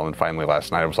into the file. And finally,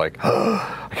 last night I was like,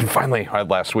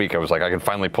 last week I was like, I can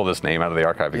finally pull this name out of the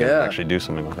archive again and actually do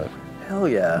something with it. Hell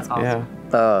yeah. Awesome.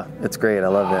 Yeah. It's great. I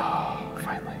love it.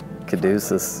 Finally.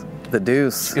 Caduceus. The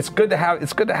Deuce. It's good to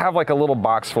have like a little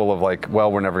box full of like,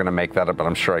 well, we're never going to make that up, but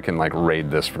I'm sure I can like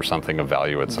raid this for something of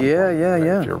value at some point.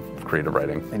 Yeah. If you're creative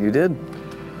writing. And you did.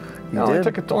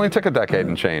 It only took a decade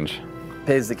and change.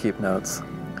 Pays to keep notes.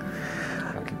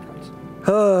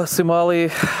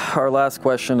 Sumalee, our last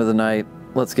question of the night.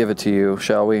 Let's give it to you,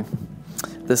 shall we?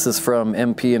 This is from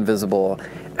MP Invisible.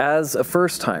 As a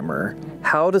first-timer,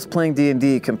 how does playing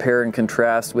D&D compare and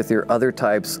contrast with other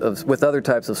types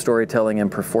of storytelling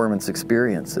and performance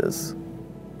experiences?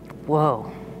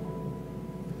 Whoa.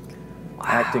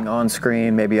 Acting on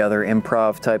screen, maybe other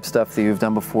improv type stuff that you've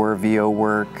done before, VO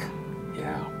work.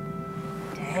 Yeah.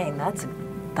 Dang,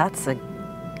 that's a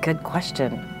good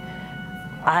question.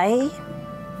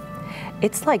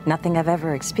 It's like nothing I've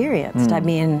ever experienced. I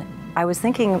mean, I was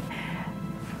thinking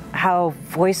how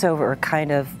voiceover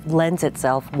kind of lends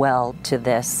itself well to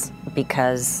this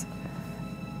because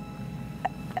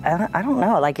I don't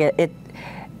know, like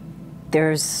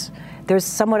there's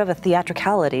somewhat of a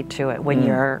theatricality to it when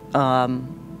you're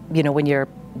when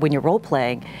you're role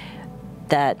playing,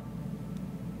 that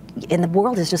in the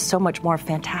world is just so much more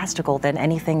fantastical than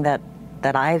anything that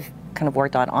I've kind of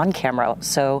worked on camera.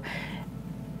 So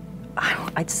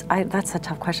that's a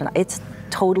tough question. It's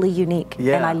totally unique,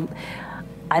 and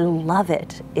I love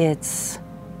it. It's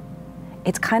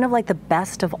kind of like the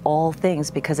best of all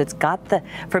things because it's got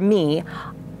for me,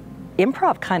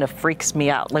 improv kind of freaks me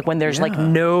out. Like when there's like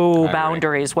no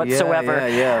boundaries whatsoever.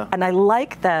 Yeah. And I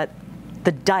like that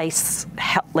the dice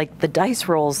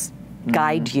rolls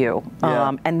guide you,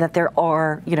 and that there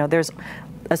are, there's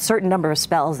a certain number of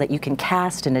spells that you can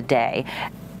cast in a day.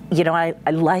 I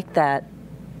like that,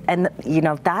 and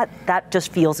that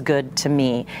just feels good to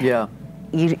me. Yeah.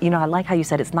 I like how you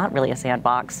said it's not really a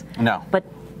sandbox. No. But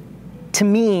to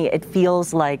me, it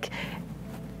feels like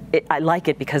I like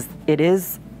it because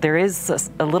there is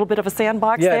a little bit of a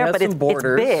sandbox there, but it's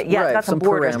big. Yeah, it's got some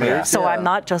borders. Parameters. So I'm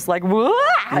not just like,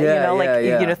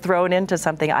 thrown into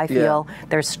something. I feel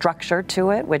there's structure to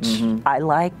it, which I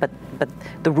like, but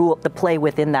the play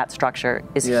within that structure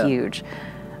is huge.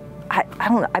 I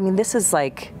don't know. I mean, this was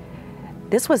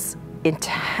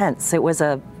intense. It was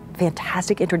a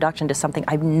fantastic introduction to something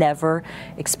I've never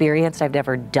experienced, I've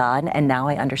never done, and now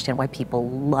I understand why people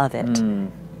love it.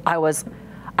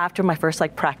 After my first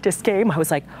practice game, I was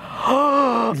like,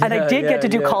 oh, and I did get to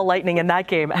do Call Lightning in that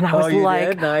game, and I was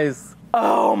like, nice.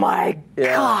 Oh my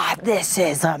God, this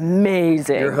is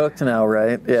amazing. You're hooked now,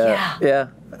 right? Yeah.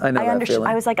 I know that feeling.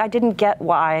 I was like, I didn't get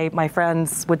why my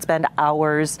friends would spend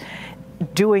hours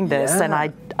doing this, and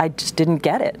I just didn't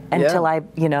get it until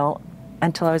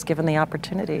until I was given the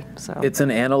opportunity. So it's an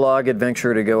analog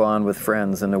adventure to go on with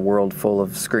friends in a world full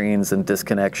of screens and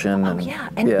disconnection.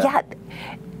 Yet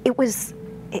it was.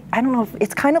 I don't know.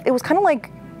 It was kind of like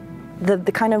the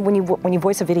kind of when you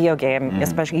voice a video game,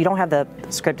 especially, you don't have the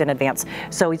script in advance,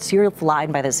 so you're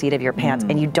flying by the seat of your pants,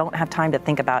 and you don't have time to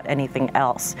think about anything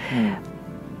else.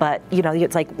 But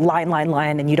it's like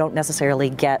line, and you don't necessarily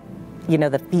get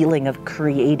the feeling of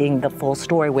creating the full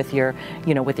story with your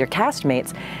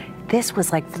castmates. This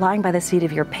was like flying by the seat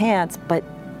of your pants, but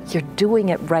you're doing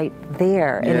it right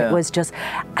there, and it was just.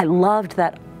 I loved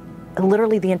that.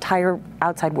 Literally, the entire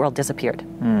outside world disappeared.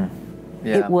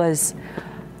 It was.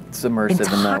 It's immersive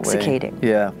intoxicating. In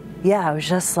that way. Yeah, it was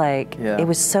just like, it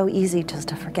was so easy just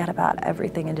to forget about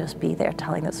everything and just be there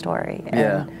telling the story.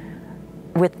 And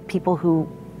with people who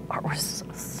were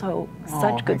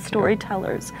such good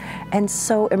storytellers and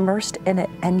so immersed in it.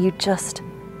 And you just,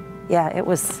 it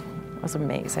was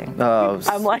amazing. Oh,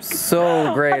 I'm like,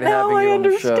 so great having you on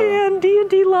the show. Now I understand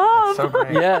D&D love. So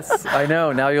great. Yes, I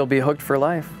know. Now you'll be hooked for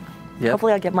life. Yep.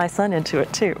 Hopefully I'll get my son into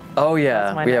it too. Oh yeah,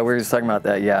 That's my yeah. next- We were just talking about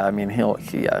that. Yeah, I mean he'll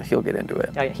get into it.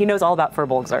 Oh, yeah. He knows all about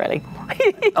furbolgs already.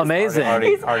 Amazing.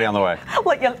 Already on the way.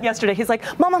 Like yesterday, he's like,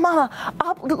 Mama,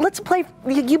 let's play.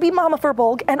 You be Mama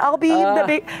Furbolg, and I'll be the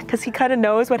big. Because he kind of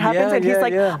knows what happens, and he's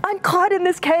like, I'm caught in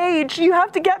this cage. You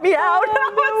have to get me out.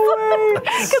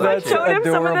 Because I showed him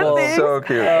some of the adorable. things. So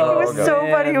cute. It was so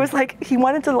man. funny. It was like he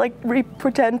wanted to like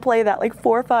pretend play that like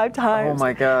 4 or 5 times. Oh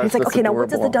my gosh, He's like, that's okay, now what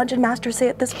does the adorable. dungeon master say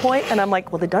at this point? And I'm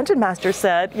like, well, the dungeon master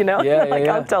said, Yeah, like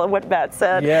yeah. I'll tell him what Matt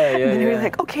said. Yeah, And then he was yeah.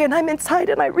 like, okay, and I'm inside,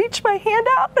 and I reach my hand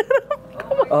out.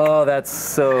 Oh, that's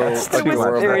so It was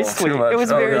adorable. very sweet. much. It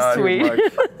was Oh, very God.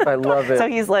 sweet. I love it. So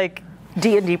he's like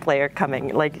D&D player coming,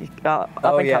 like up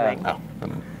Oh, and yeah.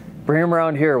 coming. Bring him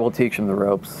around here. We'll teach him the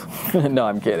ropes. No,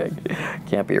 I'm kidding.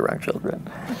 Can't be around children.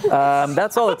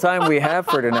 That's all the time we have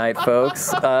for tonight,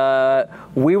 folks.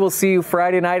 We will see you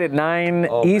Friday night at 9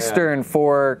 Eastern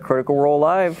for Critical Role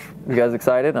Live. You guys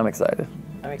excited? I'm excited.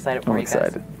 I'm excited for I'm you guys.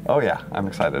 excited. Oh yeah, I'm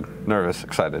excited. Nervous,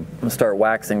 excited. I'm gonna start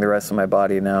waxing the rest of my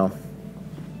body now.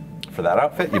 For that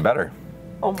outfit, you better.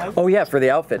 Oh my Oh yeah, for the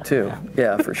outfit too.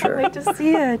 Yeah, for sure. wait to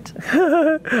see it.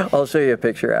 I'll show you a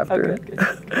picture after.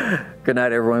 Okay. Good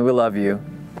night, everyone. We love you.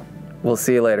 We'll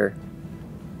see you later.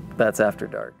 That's After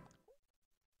Dark.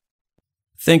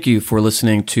 Thank you for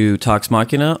listening to Talks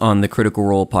Machina on the Critical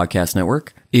Role Podcast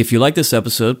Network. If you like this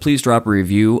episode, please drop a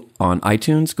review on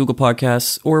iTunes, Google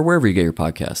Podcasts, or wherever you get your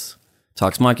podcasts.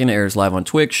 Talks Machina airs live on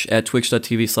Twitch at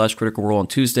twitch.tv/Critical Role on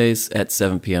Tuesdays at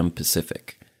 7 p.m.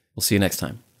 Pacific. We'll see you next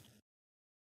time.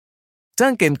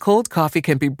 Dunkin' cold coffee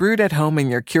can be brewed at home in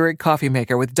your Keurig coffee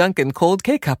maker with Dunkin' cold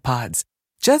K-Cup pods.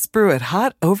 Just brew it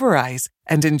hot over ice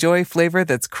and enjoy flavor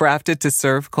that's crafted to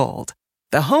serve cold.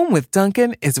 The home with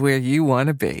Dunkin' is where you want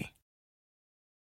to be.